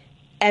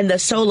 and the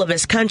soul of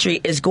this country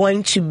is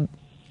going to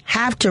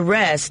have to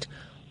rest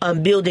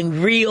on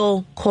building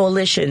real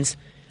coalitions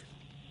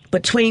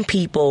between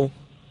people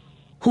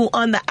who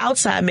on the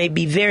outside may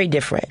be very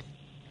different,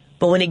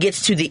 but when it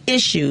gets to the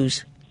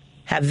issues,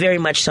 have very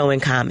much so in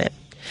common.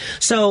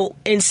 So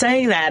in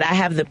saying that, I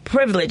have the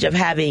privilege of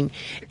having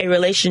a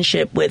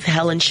relationship with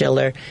Helen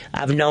Schiller.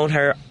 I've known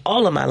her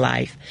all of my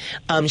life.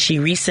 She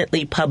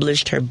recently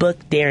published her book,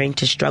 Daring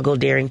to Struggle,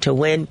 Daring to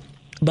Win.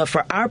 But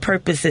for our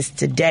purposes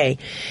today,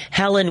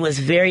 Helen was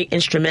very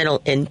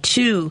instrumental in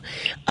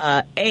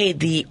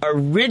the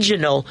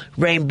original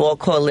Rainbow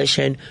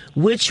Coalition,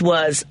 which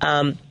was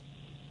an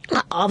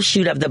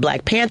offshoot of the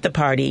Black Panther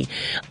Party,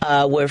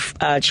 where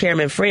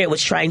Chairman Freya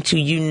was trying to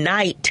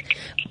unite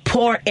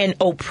poor and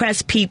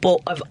oppressed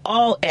people of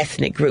all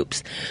ethnic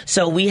groups.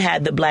 So we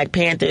had the Black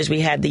Panthers,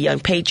 we had the Young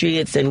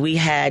Patriots, and we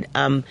had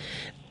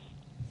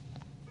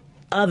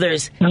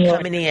others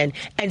coming in.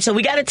 And so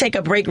we got to take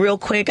a break real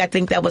quick. I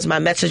think that was my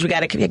message. We got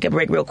to take a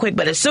break real quick.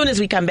 But as soon as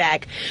we come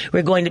back,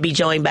 we're going to be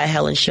joined by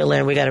Helen Schiller,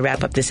 and we got to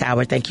wrap up this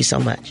hour. Thank you so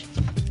much.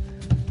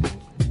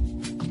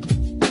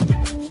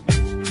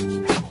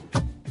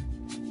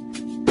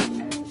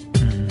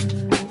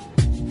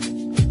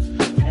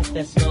 That's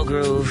that slow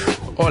groove.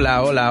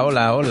 Hola.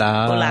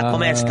 Hola,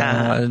 ¿cómo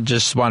está?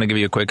 Just want to give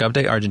you a quick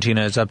update.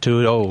 Argentina is up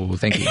 2-0.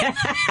 Thank you.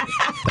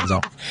 That's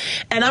all.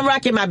 And I'm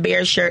rocking my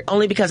Bears shirt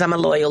only because I'm a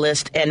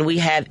loyalist. And we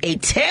have a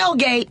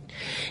tailgate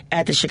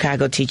at the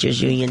Chicago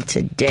Teachers Union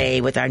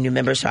today with our new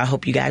members. So I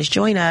hope you guys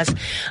join us.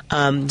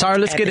 Tara,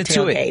 let's get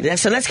into it.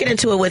 So let's get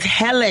into it with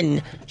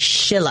Helen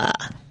Schiller.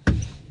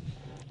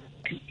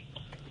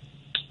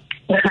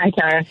 Hi,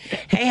 Tara.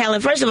 Hey,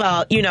 Helen. First of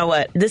all, you know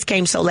what? This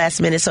came so last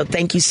minute, so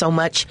thank you so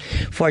much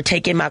for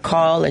taking my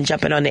call and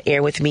jumping on the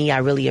air with me. I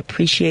really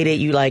appreciate it.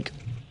 You,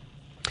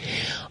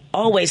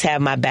 always have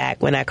my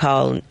back when I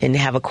call and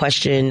have a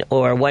question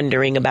or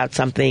wondering about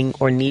something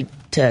or need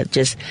to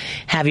just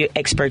have your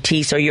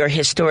expertise or your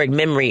historic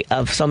memory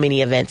of so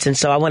many events. And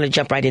so I want to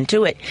jump right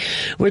into it.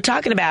 We're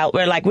talking about,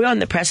 we're on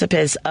the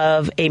precipice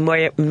of a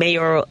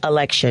mayoral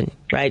election,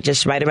 right?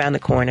 Just right around the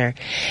corner.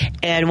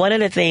 And one of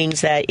the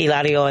things that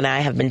Eladio and I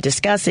have been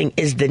discussing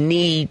is the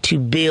need to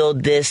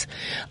build this,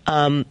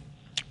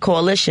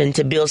 coalition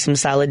to build some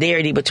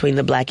solidarity between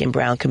the Black and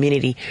brown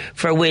community,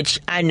 for which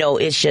I know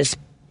it's just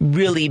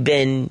really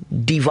been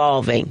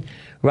devolving.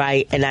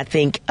 Right. And I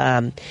think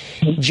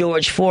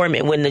George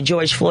Foreman, when the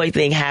George Floyd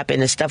thing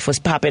happened and stuff was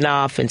popping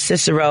off in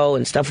Cicero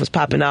and stuff was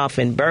popping off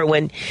in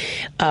Berwyn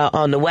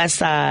on the west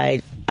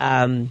side,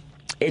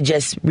 it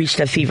just reached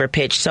a fever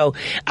pitch. So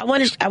I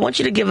want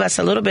you to give us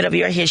a little bit of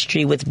your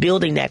history with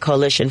building that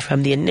coalition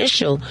from the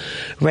initial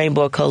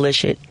Rainbow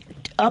Coalition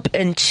up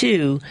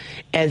into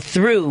and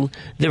through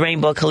the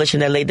Rainbow Coalition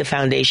that laid the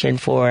foundation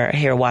for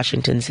Harold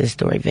Washington's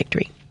historic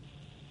victory.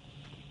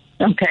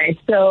 Okay,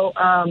 so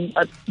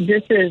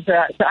this is so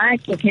I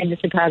actually came to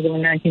Chicago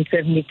in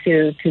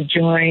 1972 to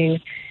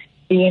join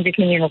the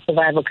Intercommunal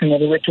Survival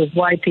Committee, which was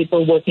white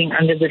people working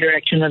under the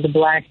direction of the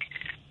Black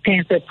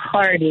Panther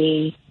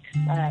Party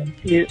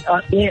to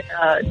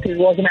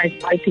organize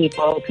white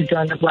people to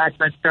join the Black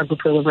Lives Struggle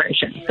for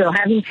Liberation. So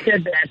having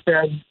said that,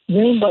 the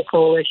Rainbow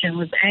Coalition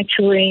was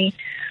actually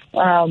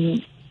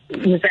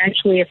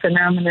a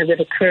phenomenon that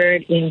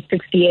occurred in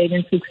 68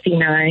 and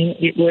 69.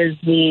 It was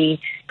the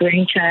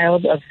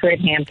brainchild of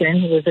Fred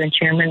Hampton, who was the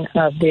chairman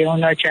of the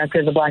Illinois chapter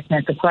of the Black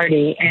Panther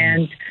Party,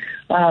 and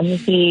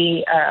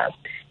he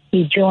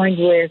joined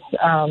with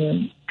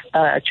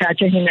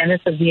Chacha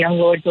Jimenez of the Young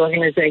Lords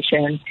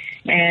organization,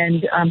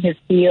 and his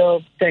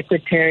field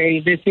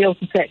secretary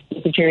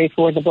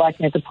for the Black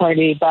Panther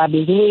Party,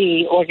 Bobby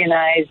Lee,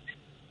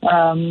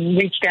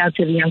 reached out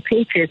to the Young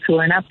Patriots who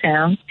were in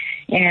Uptown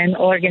and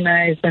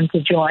organized them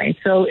to join.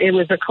 So it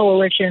was a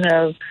coalition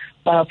of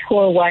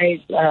poor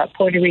white,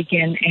 Puerto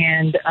Rican,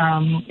 and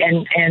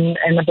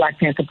the Black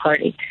Panther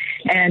Party.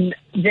 And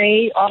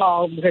they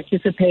all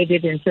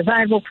participated in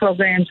survival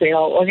programs. They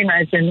all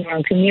organized in their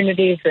own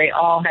communities. They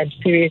all had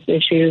serious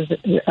issues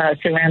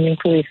surrounding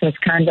police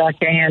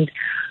misconduct and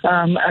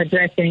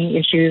addressing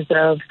issues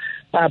of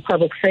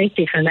public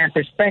safety from that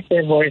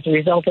perspective, or as a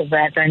result of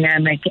that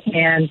dynamic,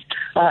 and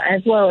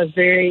as well as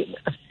a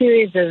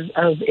series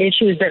of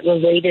issues that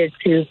related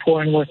to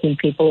poor and working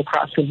people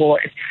across the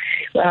board.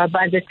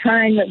 By the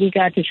time that we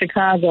got to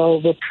Chicago,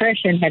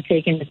 repression had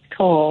taken its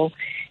toll,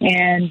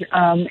 and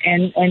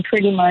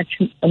pretty much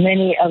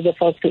many of the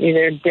folks were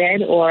either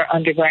dead or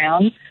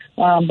underground.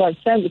 But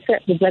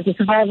the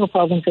survival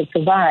programs had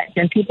survived,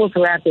 and people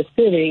throughout the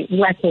city,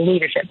 like the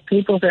leadership,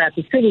 people throughout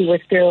the city were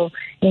still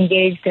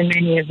engaged in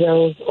many of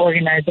those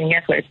organizing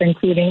efforts,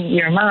 including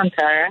your mom,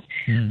 Tara,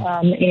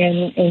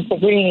 in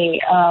Cabrini.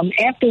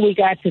 After we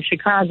got to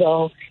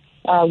Chicago,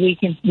 we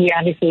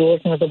obviously were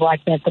working with the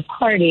Black Panther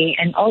Party,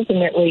 and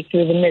ultimately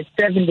through the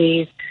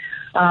mid-'70s,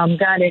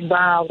 got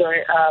involved,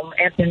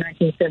 after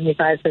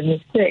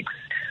 1975-76,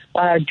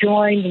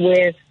 joined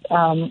with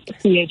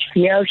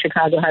CHPO,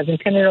 Chicago Housing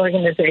Tenant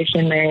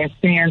Organization, Marian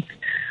Stantz,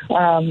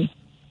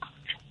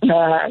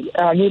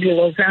 Rudy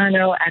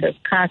Lozano out of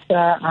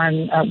CASA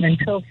in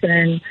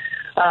Pilsen,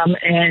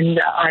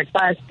 and Art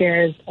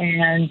Vasquez,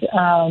 and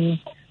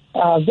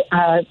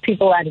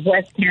people out of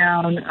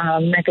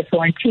Westtown, Mecca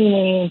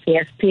Sorrentini,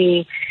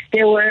 PSP.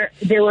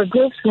 There were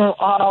groups from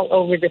all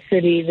over the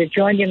city that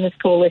joined in this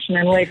coalition,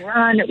 and later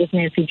on it was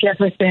Nancy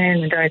Jefferson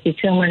and Dorothy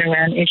Tillman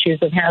around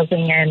issues of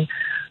housing and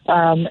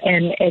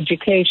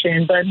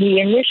education. But we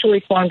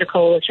initially formed a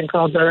coalition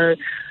called the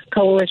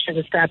Coalition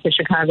to Stop the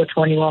Chicago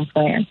 21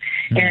 Plan.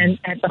 And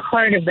at the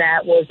heart of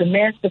that was a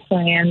master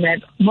plan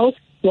that most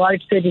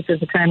large cities at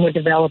the time were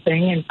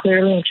developing, and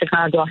clearly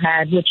Chicago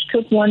had, which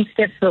took one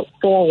step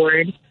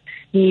forward,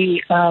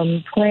 the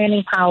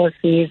planning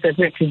policies of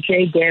Richard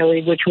J.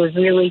 Daley, which was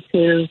really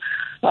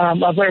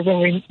of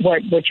urban,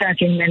 what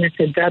Chacha Jimenez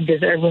had dubbed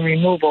as urban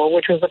removal,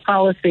 which was a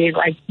policy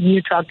like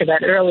you talked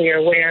about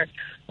earlier, where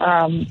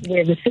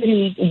the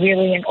city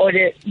really,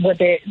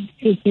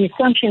 it's the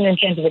assumption in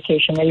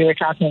gentrification that you were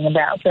talking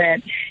about,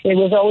 that it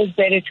was always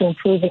better to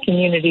improve the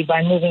community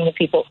by moving the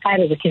people out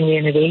of the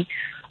community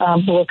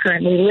who are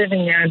currently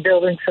living there and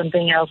building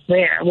something else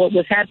there. What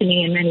was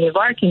happening in many of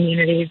our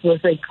communities was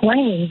they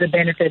claimed the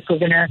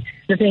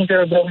things they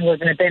were building were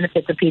going to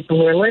benefit the people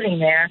who are living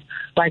there.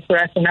 Like for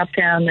us in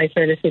Uptown, they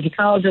said a city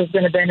college was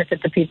going to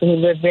benefit the people who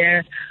live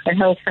there, a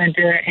health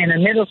center, and a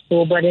middle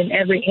school. But in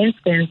every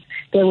instance,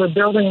 they were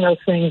building those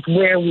things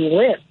where we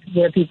lived,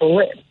 where people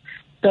lived,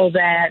 so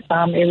that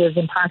it was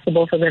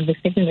impossible for them to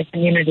stick in the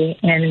community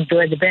and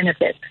enjoy the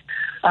benefits.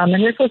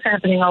 And this was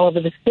happening all over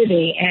the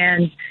city,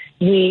 and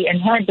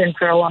had been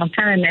for a long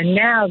time. And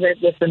now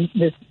that with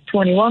this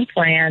 21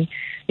 plan,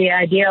 the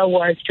idea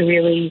was to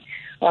really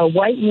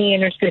whiten the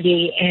inner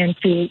city and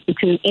to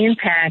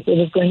impact. It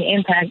was going to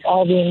impact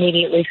all the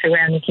immediately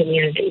surrounding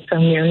communities. So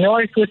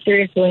North was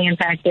seriously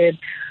impacted.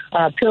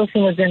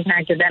 Pilsen was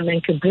impacted. That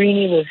meant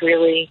Cabrini was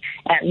really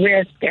at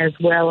risk, as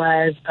well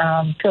as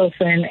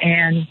Pilsen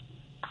and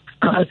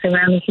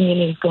surrounding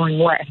communities going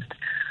west.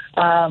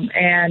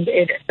 And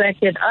it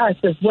affected us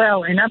as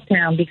well in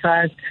Uptown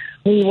because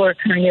we were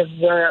kind of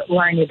the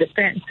line of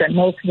defense that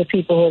most of the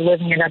people who were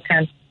living in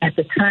Uptown at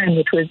the time,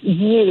 which was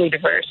really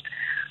diverse,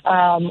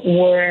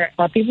 were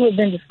people who had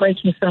been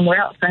displaced from somewhere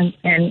else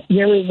and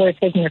really were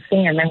taking a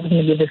stand. They weren't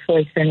going to be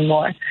displaced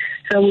anymore.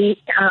 So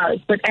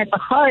but at the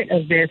heart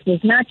of this was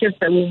not just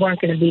that we weren't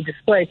going to be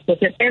displaced, but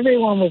that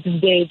everyone was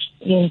engaged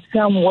in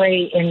some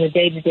way in the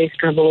day-to-day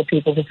struggle of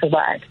people to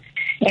survive.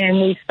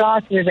 And we saw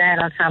through that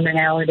our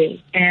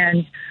commonality.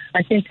 And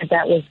I think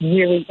that was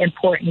really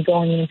important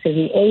going into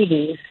the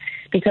 80s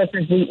because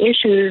of the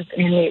issues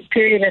in the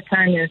period of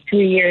time, the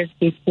 3 years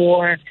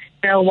before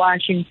Harold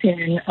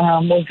Washington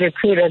was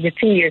recruited, the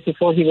 2 years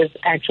before he was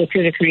actually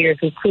 2 to 3 years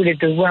recruited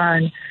to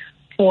run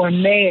for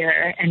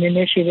mayor, an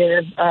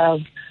initiative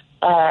of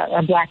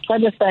a black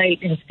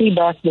plebiscite in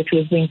CBUS, which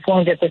was being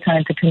formed at the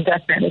time to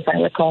conduct that, as I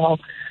recall.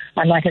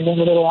 I might have been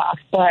a little off.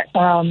 But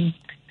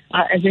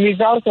as a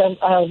result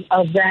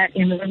of that,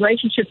 in the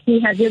relationships he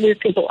had with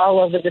people all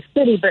over the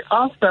city, but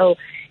also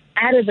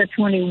out of the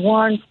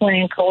 21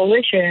 Plan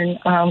coalition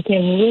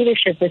came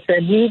leadership that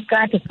said, we've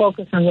got to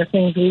focus on the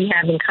things we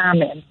have in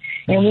common,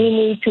 and we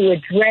need to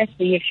address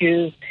the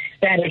issues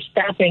that are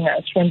stopping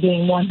us from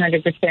being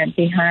 100%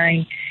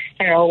 behind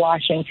Harold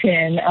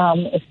Washington,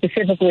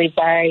 specifically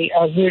by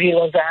Rudy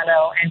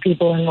Lozano and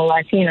people in the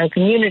Latino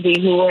community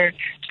who were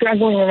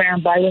struggling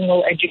around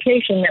bilingual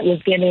education that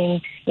was getting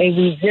a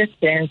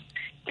resistance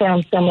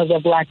from some of the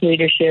black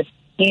leadership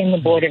in the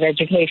Board of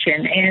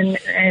Education.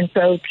 And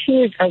so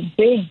here's a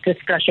big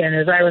discussion,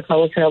 as I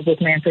recall, was held with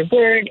Manfred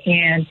Byrd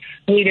and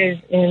leaders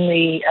in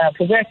the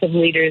progressive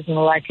leaders in the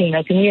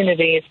Latino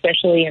community,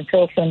 especially in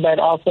Pilsen, but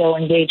also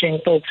engaging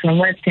folks from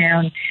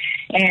Westtown.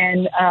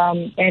 And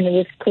it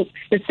was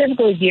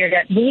specifically geared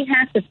at, we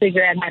have to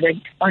figure out how to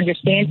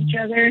understand each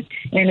other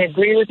and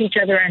agree with each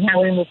other on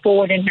how we move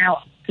forward, and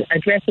how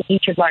addressing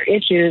each of our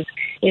issues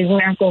is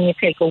not going to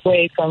take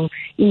away from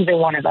either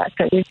one of us.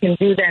 That we can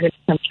do that and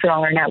become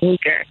stronger, not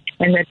weaker.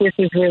 And that this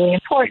is really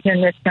important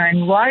in this time,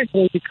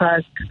 largely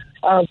because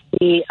of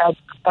the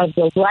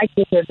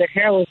likelihood that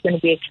Harold is going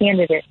to be a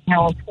candidate, and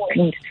how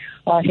important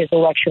his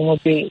election will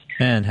be.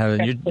 Man,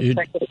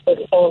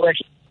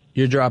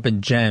 you're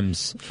dropping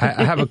gems.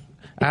 I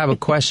have a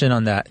question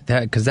on that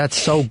because that's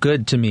so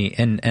good to me,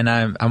 and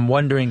I'm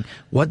wondering,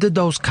 what did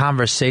those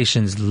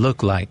conversations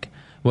look like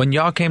when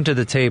y'all came to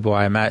the table?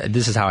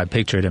 This is how I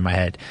picture it in my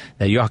head,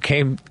 that y'all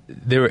came.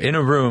 They were in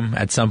a room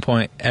at some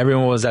point.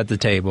 Everyone was at the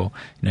table.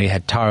 You know, you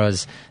had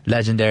Tara's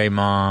legendary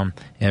mom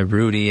and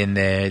Rudy in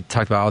there.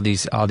 Talked about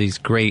all these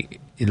great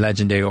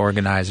legendary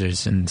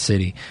organizers in the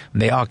city.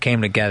 They all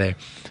came together,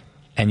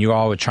 and you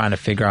all were trying to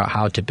figure out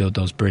how to build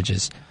those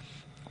bridges.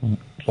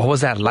 What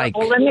was that like?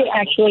 Well, let me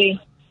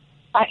actually.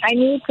 I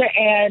need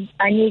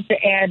to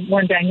add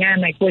one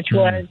dynamic, which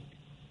was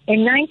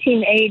in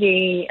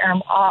 1980.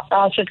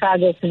 All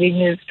Chicago City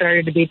News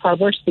started to be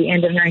published the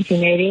end of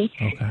 1980,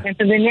 and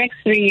for the next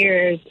 3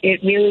 years,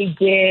 it really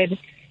did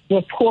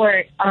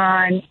report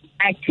on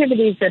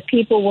activities that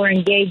people were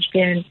engaged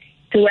in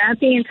throughout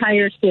the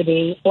entire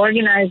city,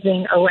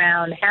 organizing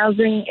around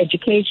housing,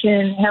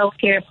 education,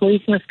 healthcare,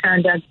 police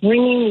misconduct,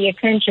 bringing the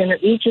attention of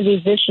each of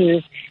these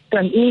issues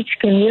from each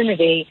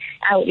community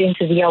out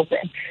into the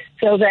open.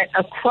 So that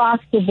across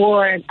the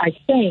board, I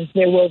think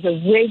there was a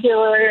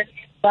regular,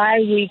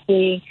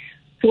 bi-weekly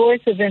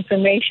source of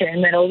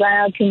information that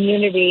allowed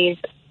communities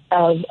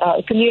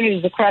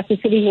across the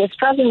city who were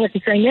struggling with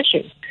the same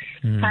issues.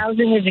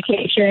 Housing,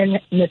 education,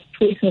 the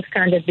police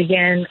misconduct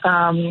began,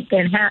 and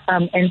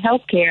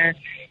healthcare,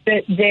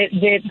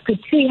 that could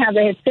see how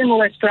they had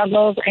similar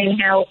struggles, and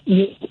how,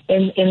 in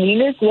the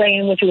unique way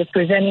in which it was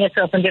presenting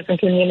itself in different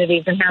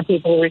communities, and how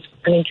people were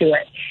responding to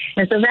it.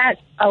 And so that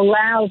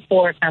allowed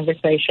for a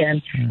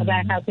conversation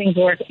about how things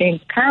work in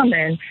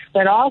common,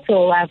 but also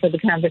allowed for the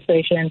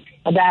conversation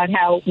about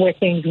where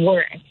things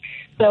weren't.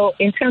 So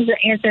in terms of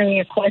answering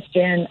your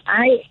question,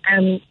 I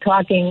am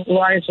talking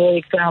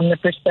largely from the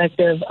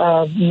perspective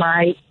of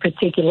my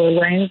particular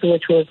lens,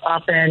 which was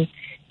often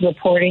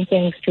reporting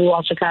things to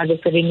All Chicago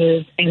City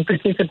News and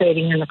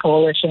participating in the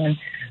coalition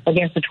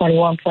against the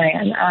 21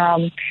 Plan.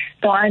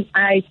 So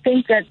I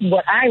think that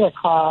what I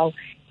recall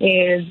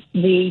is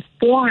the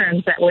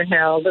forums that were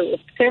held. There were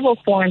several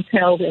forums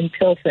held in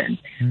Pilsen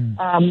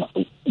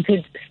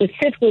to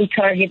specifically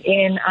target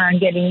in on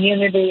getting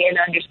unity and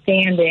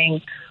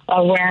understanding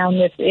around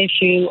this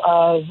issue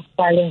of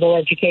bilingual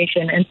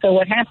education. And so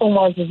what happened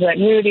was that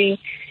Rudy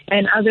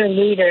and other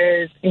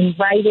leaders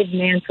invited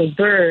Manfred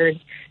Byrd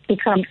to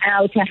come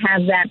out to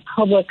have that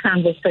public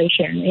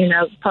conversation in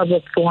a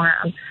public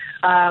forum,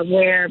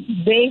 where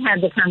they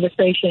had the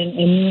conversation,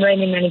 and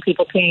many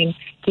people came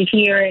to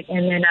hear it,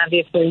 and then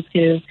obviously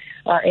to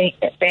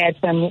add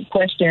some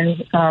questions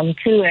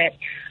to it.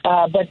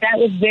 But that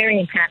was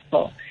very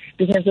impactful,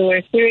 because there were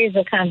a series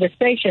of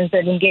conversations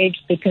that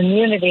engaged the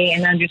community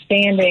in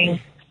understanding,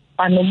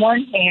 on the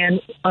one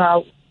hand,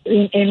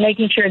 in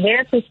making sure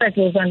their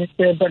perspective was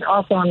understood, but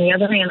also, on the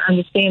other hand,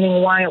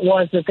 understanding why it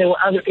was that there were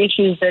other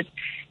issues that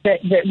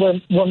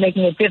were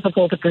making it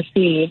difficult to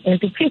proceed. In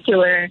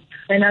particular,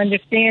 an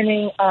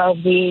understanding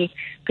of the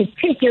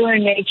particular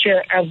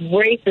nature of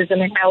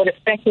racism and how it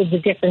affected the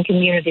different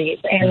communities,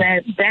 and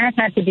that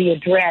had to be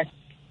addressed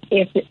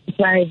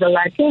by the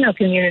Latino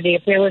community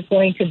if there was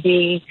going to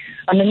be,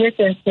 in this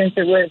instance,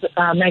 it was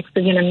a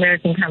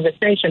Mexican-American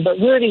conversation. But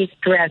Rudy's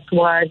stress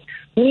was,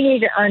 we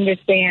need to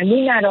understand,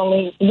 we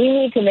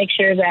need to make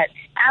sure that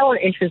our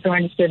issues are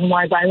understood and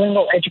why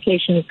bilingual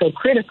education is so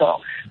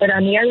critical. But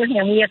on the other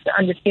hand, we have to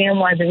understand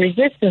why the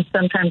resistance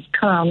sometimes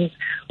comes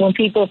when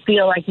people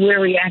feel like we're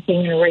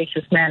reacting in a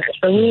racist manner.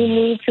 So we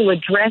need to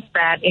address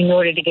that in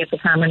order to get the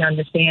common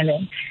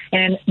understanding.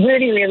 And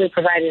Rudy really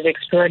provided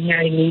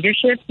extraordinary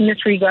leadership in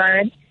this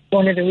regard.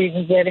 One of the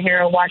reasons that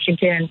Harold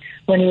Washington,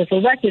 when he was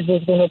elected,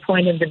 was going to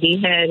appoint him to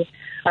be head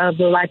of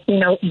the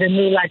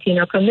new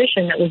Latino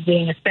commission that was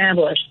being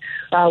established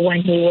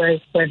when he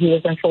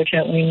was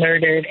unfortunately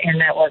murdered,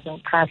 and that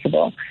wasn't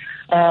possible.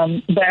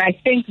 But I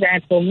think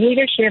that the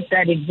leadership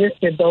that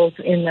existed both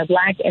in the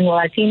Black and the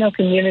Latino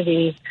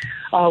communities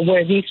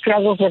where these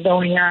struggles were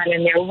going on,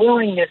 and their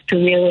willingness to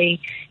really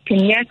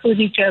connect with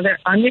each other,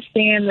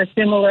 understand the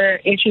similar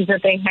issues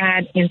that they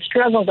had, and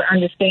struggle to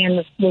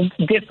understand the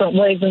different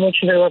ways in which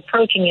they were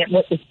approaching it,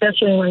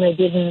 especially when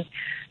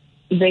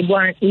they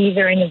weren't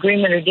either in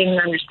agreement or didn't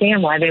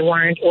understand why they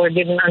weren't, or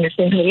didn't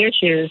understand the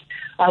issues,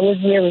 was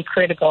really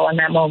critical in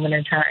that moment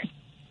in time.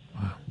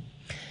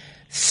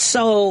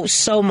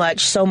 So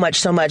much,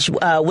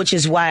 which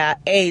is why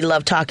I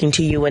love talking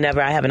to you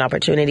whenever I have an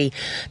opportunity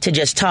to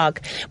just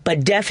talk,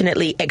 but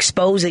definitely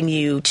exposing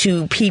you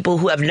to people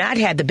who have not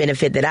had the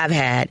benefit that I've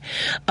had,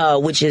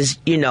 which is,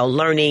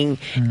 learning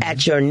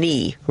at your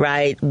knee,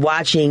 right?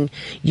 Watching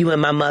you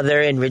and my mother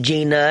and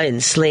Regina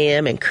and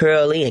Slim and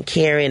Curly and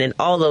Karen and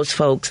all those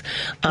folks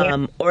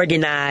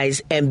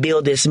organize and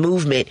build this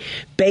movement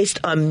based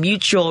on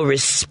mutual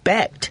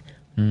respect.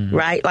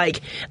 Right?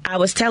 Like I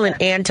was telling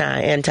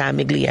Anton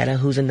Miglietta,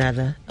 who's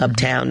another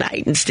Uptown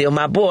Knight and still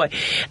my boy,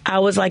 I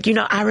was like,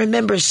 I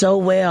remember so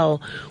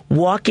well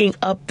walking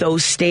up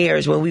those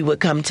stairs when we would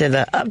come to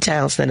the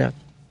Uptown Center.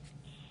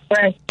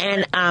 Right.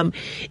 And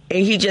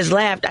he just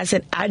laughed. I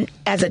said,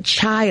 as a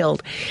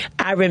child,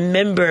 I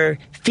remember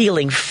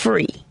feeling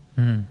free.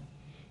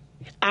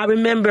 I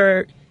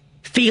remember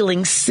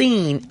feeling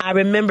seen. I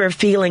remember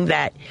feeling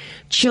that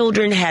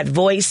children had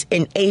voice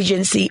and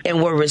agency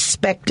and were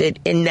respected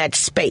in that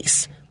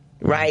space,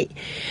 right?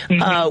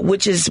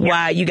 Which is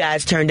why you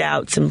guys turned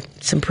out some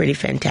pretty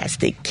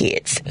fantastic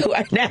kids who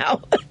are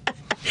now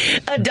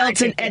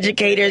adults and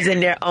educators in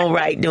their own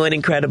right doing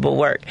incredible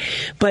work.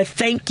 But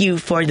thank you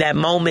for that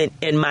moment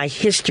in my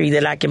history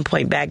that I can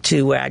point back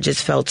to where I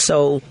just felt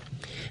so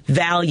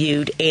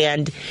valued.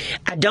 And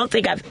I don't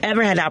think I've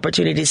ever had an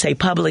opportunity to say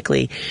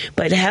publicly,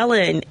 but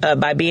Helen,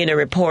 by being a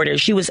reporter,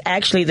 she was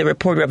actually the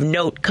reporter of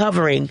note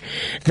covering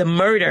the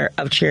murder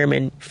of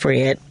Chairman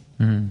Fred.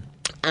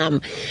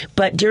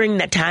 But during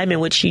that time in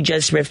which she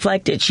just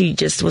reflected, she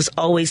just was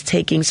always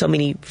taking so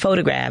many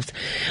photographs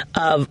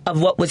of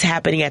what was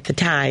happening at the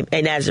time.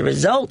 And as a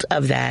result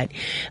of that,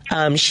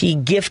 she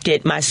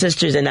gifted my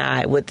sisters and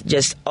I with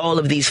just all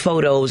of these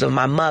photos of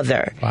my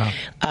mother. Wow.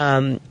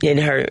 In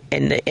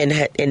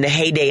the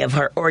heyday of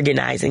her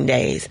organizing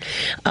days,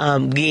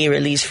 being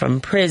released from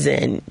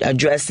prison,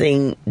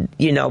 addressing,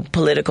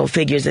 political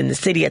figures in the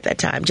city at that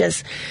time,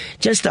 just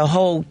a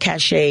whole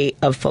cachet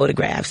of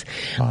photographs.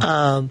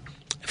 Wow.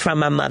 From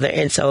my mother.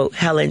 And so,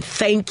 Helen,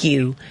 thank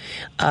you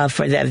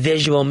for that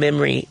visual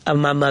memory of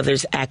my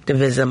mother's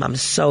activism. I'm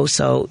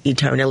so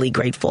eternally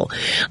grateful.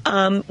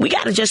 We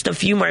got just a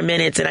few more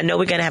minutes, and I know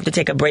we're going to have to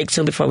take a break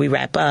soon before we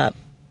wrap up.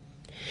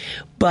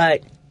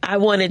 But I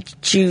wanted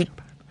you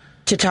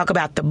to talk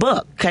about the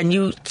book. Can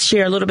you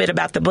share a little bit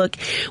about the book,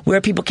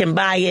 where people can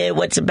buy it,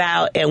 what's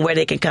about, and where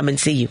they can come and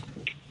see you?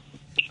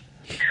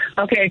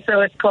 Okay,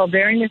 so it's called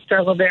Bearing the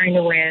Struggle, Bearing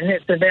the Win.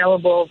 It's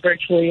available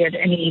virtually at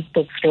any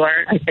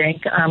bookstore, I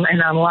think,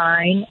 and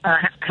online.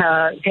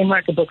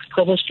 Haymarket Books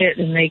published it,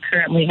 and they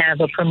currently have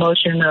a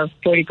promotion of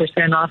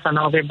 40% off on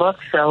all their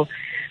books, so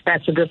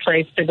that's a good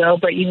place to go.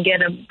 But you can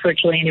get them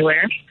virtually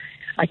anywhere,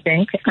 I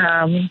think,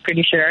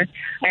 pretty sure.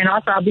 And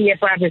also, I'll be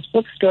at Robert's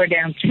Bookstore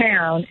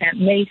downtown at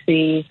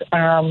Macy's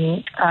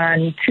on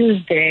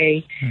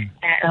Tuesday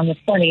on the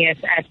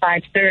 20th at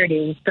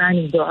 5:30,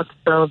 signing books.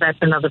 So that's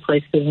another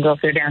place you can go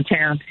if they're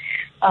downtown.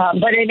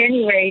 But at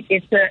any rate,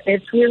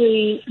 it's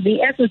really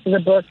the essence of the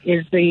book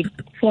is the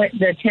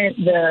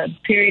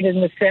period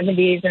in the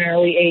 70s and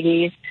early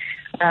 80s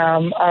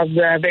of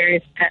the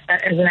various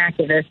as an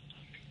activist.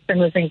 Some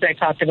of the things I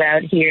talked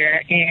about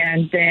here,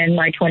 and then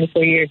my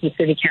 24 years with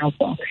City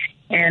Council.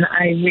 And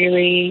I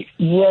really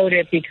wrote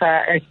it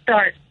because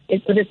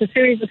it's a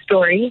series of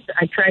stories.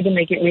 I tried to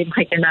make it read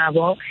like a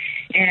novel.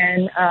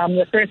 And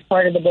the first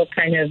part of the book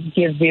kind of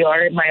gives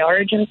my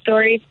origin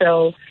story,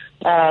 so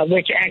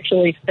which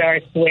actually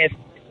starts with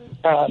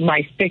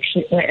my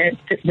fiction, at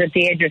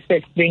the age of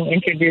 6, being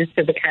introduced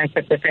to the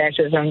concept of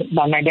fascism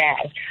by my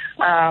dad.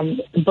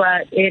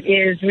 But it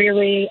is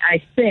really,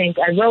 I think,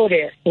 I wrote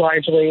it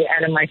largely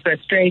out of my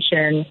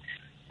frustration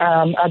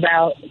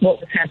about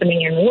what was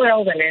happening in the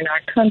world and in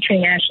our country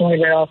nationally,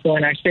 but also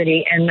in our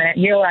city, and that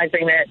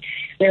realizing that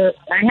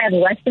I had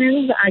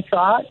lessons, I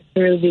thought,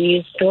 through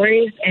these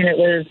stories, and it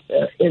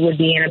would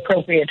be an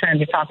appropriate time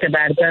to talk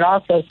about it, but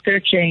also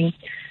searching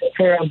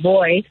for a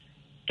voice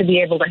to be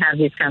able to have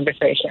these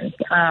conversations.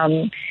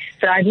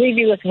 So I'd leave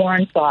you with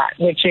one thought,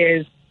 which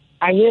is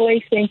I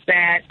really think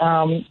that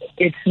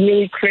it's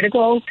really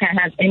critical to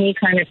have any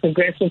kind of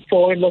progressive,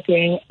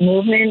 forward-looking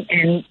movement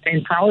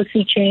and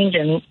policy change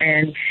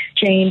and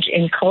change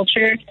in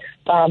culture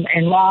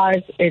and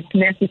laws. It's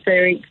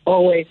necessary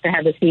always to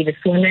have a sea to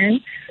swim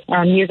in.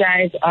 You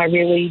guys are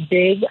really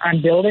big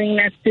on building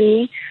that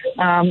sea.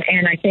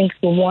 And I think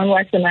the one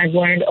lesson I've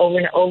learned over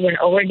and over and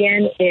over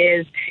again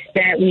is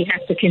that we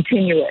have to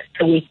continue it.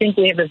 So we think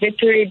we have a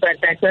victory, but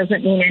that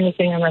doesn't mean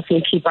anything unless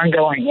we keep on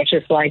going. It's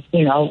just like,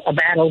 a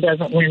battle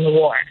doesn't win the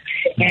war,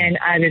 and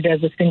either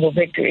does a single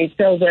victory.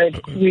 So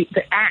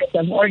the act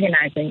of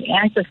organizing, the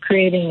act of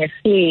creating a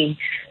sea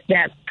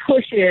that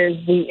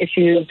pushes the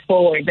issues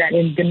forward, that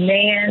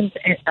demands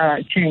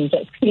change,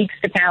 that speaks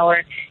to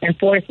power and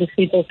forces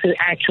people to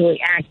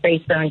actually act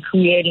based on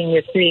creating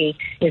the sea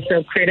is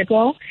so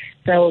critical.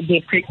 So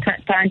the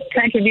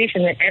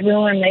contribution that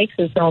everyone makes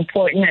is so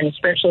important, and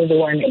especially the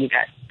one that you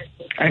guys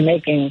are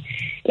making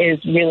is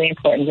really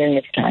important during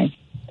this time.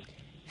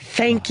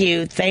 Thank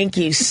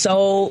you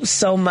so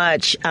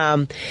much.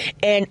 And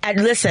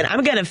listen,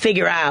 I'm going to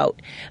figure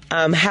out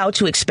how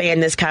to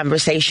expand this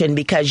conversation,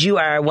 because you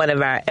are one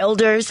of our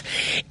elders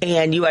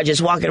and you are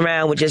just walking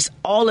around with just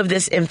all of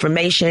this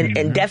information,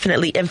 and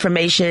definitely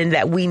information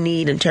that we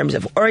need in terms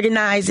of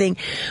organizing.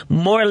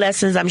 More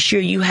lessons I'm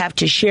sure you have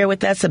to share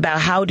with us about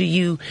how do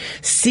you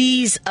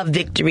seize a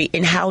victory,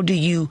 and how do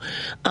you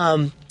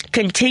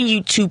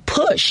continue to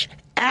push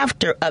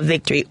after a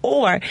victory,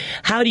 or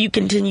how do you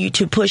continue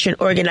to push and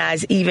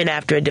organize even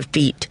after a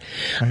defeat?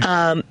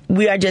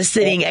 We are just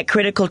sitting at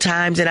critical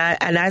times, and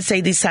I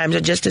say these times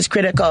are just as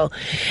critical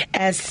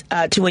as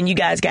to when you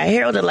guys got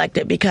Harold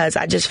elected, because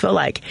I just feel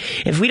like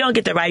if we don't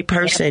get the right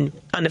person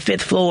on the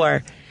 5th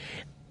floor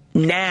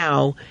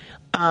now,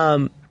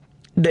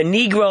 the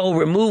Negro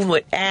Removal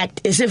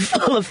Act is in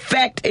full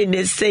effect in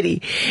this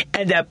city,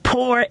 and that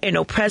poor and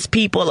oppressed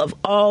people of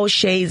all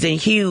shades and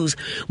hues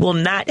will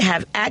not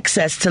have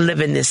access to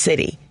live in this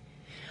city.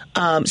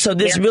 So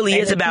this really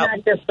is about...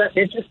 and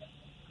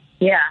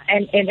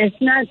it's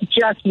not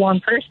just one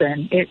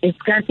person. It's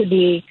got to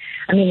be,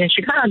 in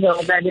Chicago,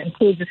 that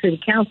includes the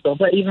city council,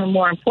 but even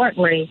more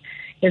importantly,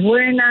 if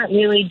we're not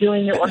really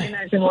doing the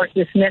organizing work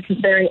that's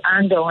necessary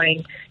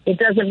ongoing, it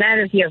doesn't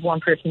matter if you have one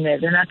person there.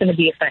 They're not going to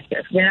be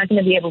effective. They're not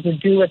going to be able to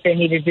do what they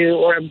need to do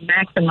or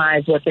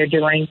maximize what they're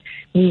doing.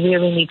 We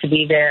really need to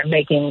be there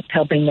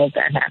helping make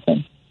that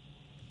happen.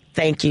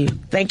 Thank you.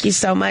 Thank you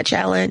so much,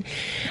 Ellen.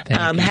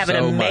 Have an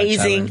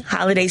amazing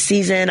holiday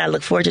season. I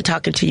look forward to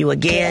talking to you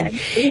again.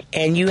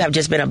 And you have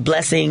just been a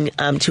blessing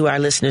to our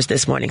listeners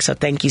this morning. So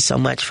thank you so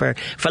much for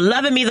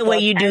loving me the way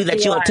you do,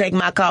 that you'll take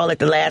my call at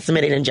the last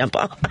minute and jump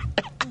on.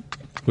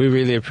 We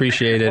really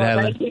appreciate it,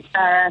 Helen. Thank you.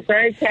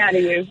 Very proud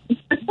of you.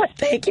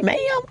 Thank you,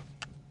 ma'am.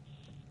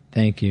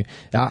 Thank you.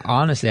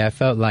 Honestly, I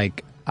felt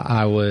like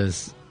I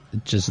was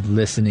just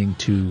listening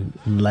to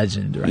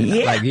legend right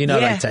now.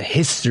 Like to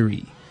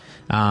history.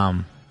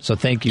 So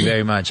thank you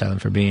very much, Helen,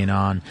 for being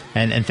on.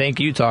 And thank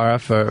you, Tara,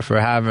 for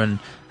having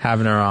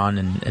her on.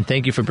 And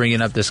thank you for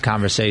bringing up this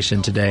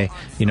conversation today.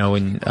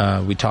 When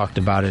we talked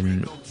about it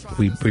and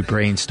we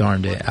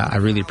brainstormed it, I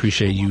really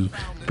appreciate you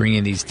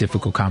bringing these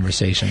difficult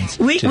conversations.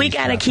 We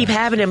got to keep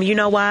having them. You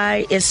know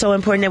why it's so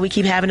important that we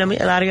keep having them,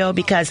 Eladio?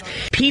 Because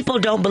people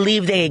don't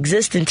believe they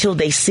exist until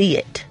they see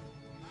it.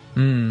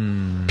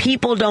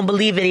 People don't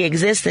believe they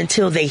exist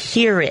until they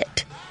hear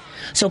it.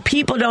 So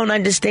people don't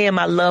understand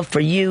my love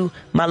for you,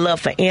 my love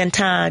for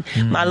Anton,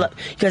 my love,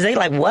 because they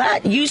like,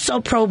 what? You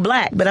so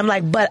pro-black. But I'm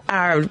like, but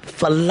our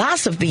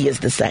philosophy is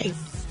the same.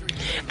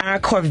 Our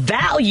core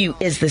value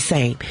is the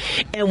same.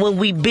 And when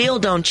we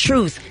build on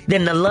truth,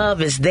 then the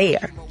love is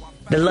there.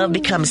 The love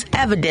becomes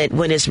evident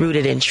when it's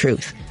rooted in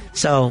truth.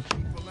 So,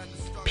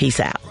 peace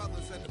out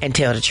and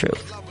tell the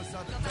truth.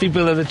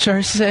 People of the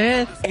church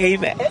said,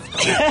 amen.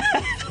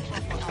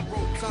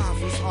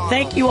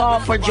 Thank you all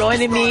for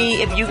joining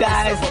me. If you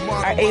guys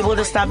are able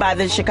to stop by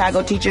the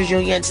Chicago Teachers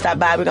Union, stop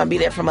by. We're going to be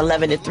there from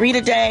 11 to 3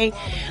 today.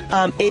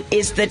 It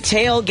is the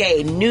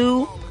tailgate.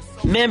 New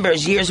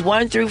members, years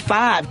 1 through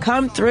 5,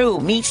 come through.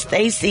 Meet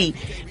Stacy.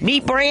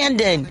 Meet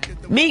Brandon.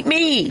 Meet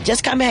me.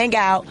 Just come hang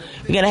out.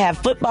 We're going to have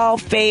football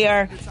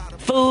fair,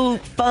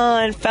 food,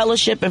 fun,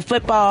 fellowship, and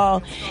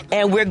football.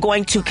 And we're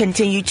going to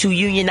continue to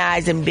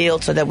unionize and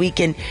build so that we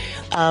can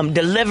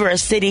deliver a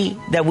city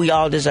that we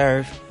all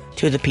deserve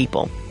to the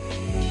people.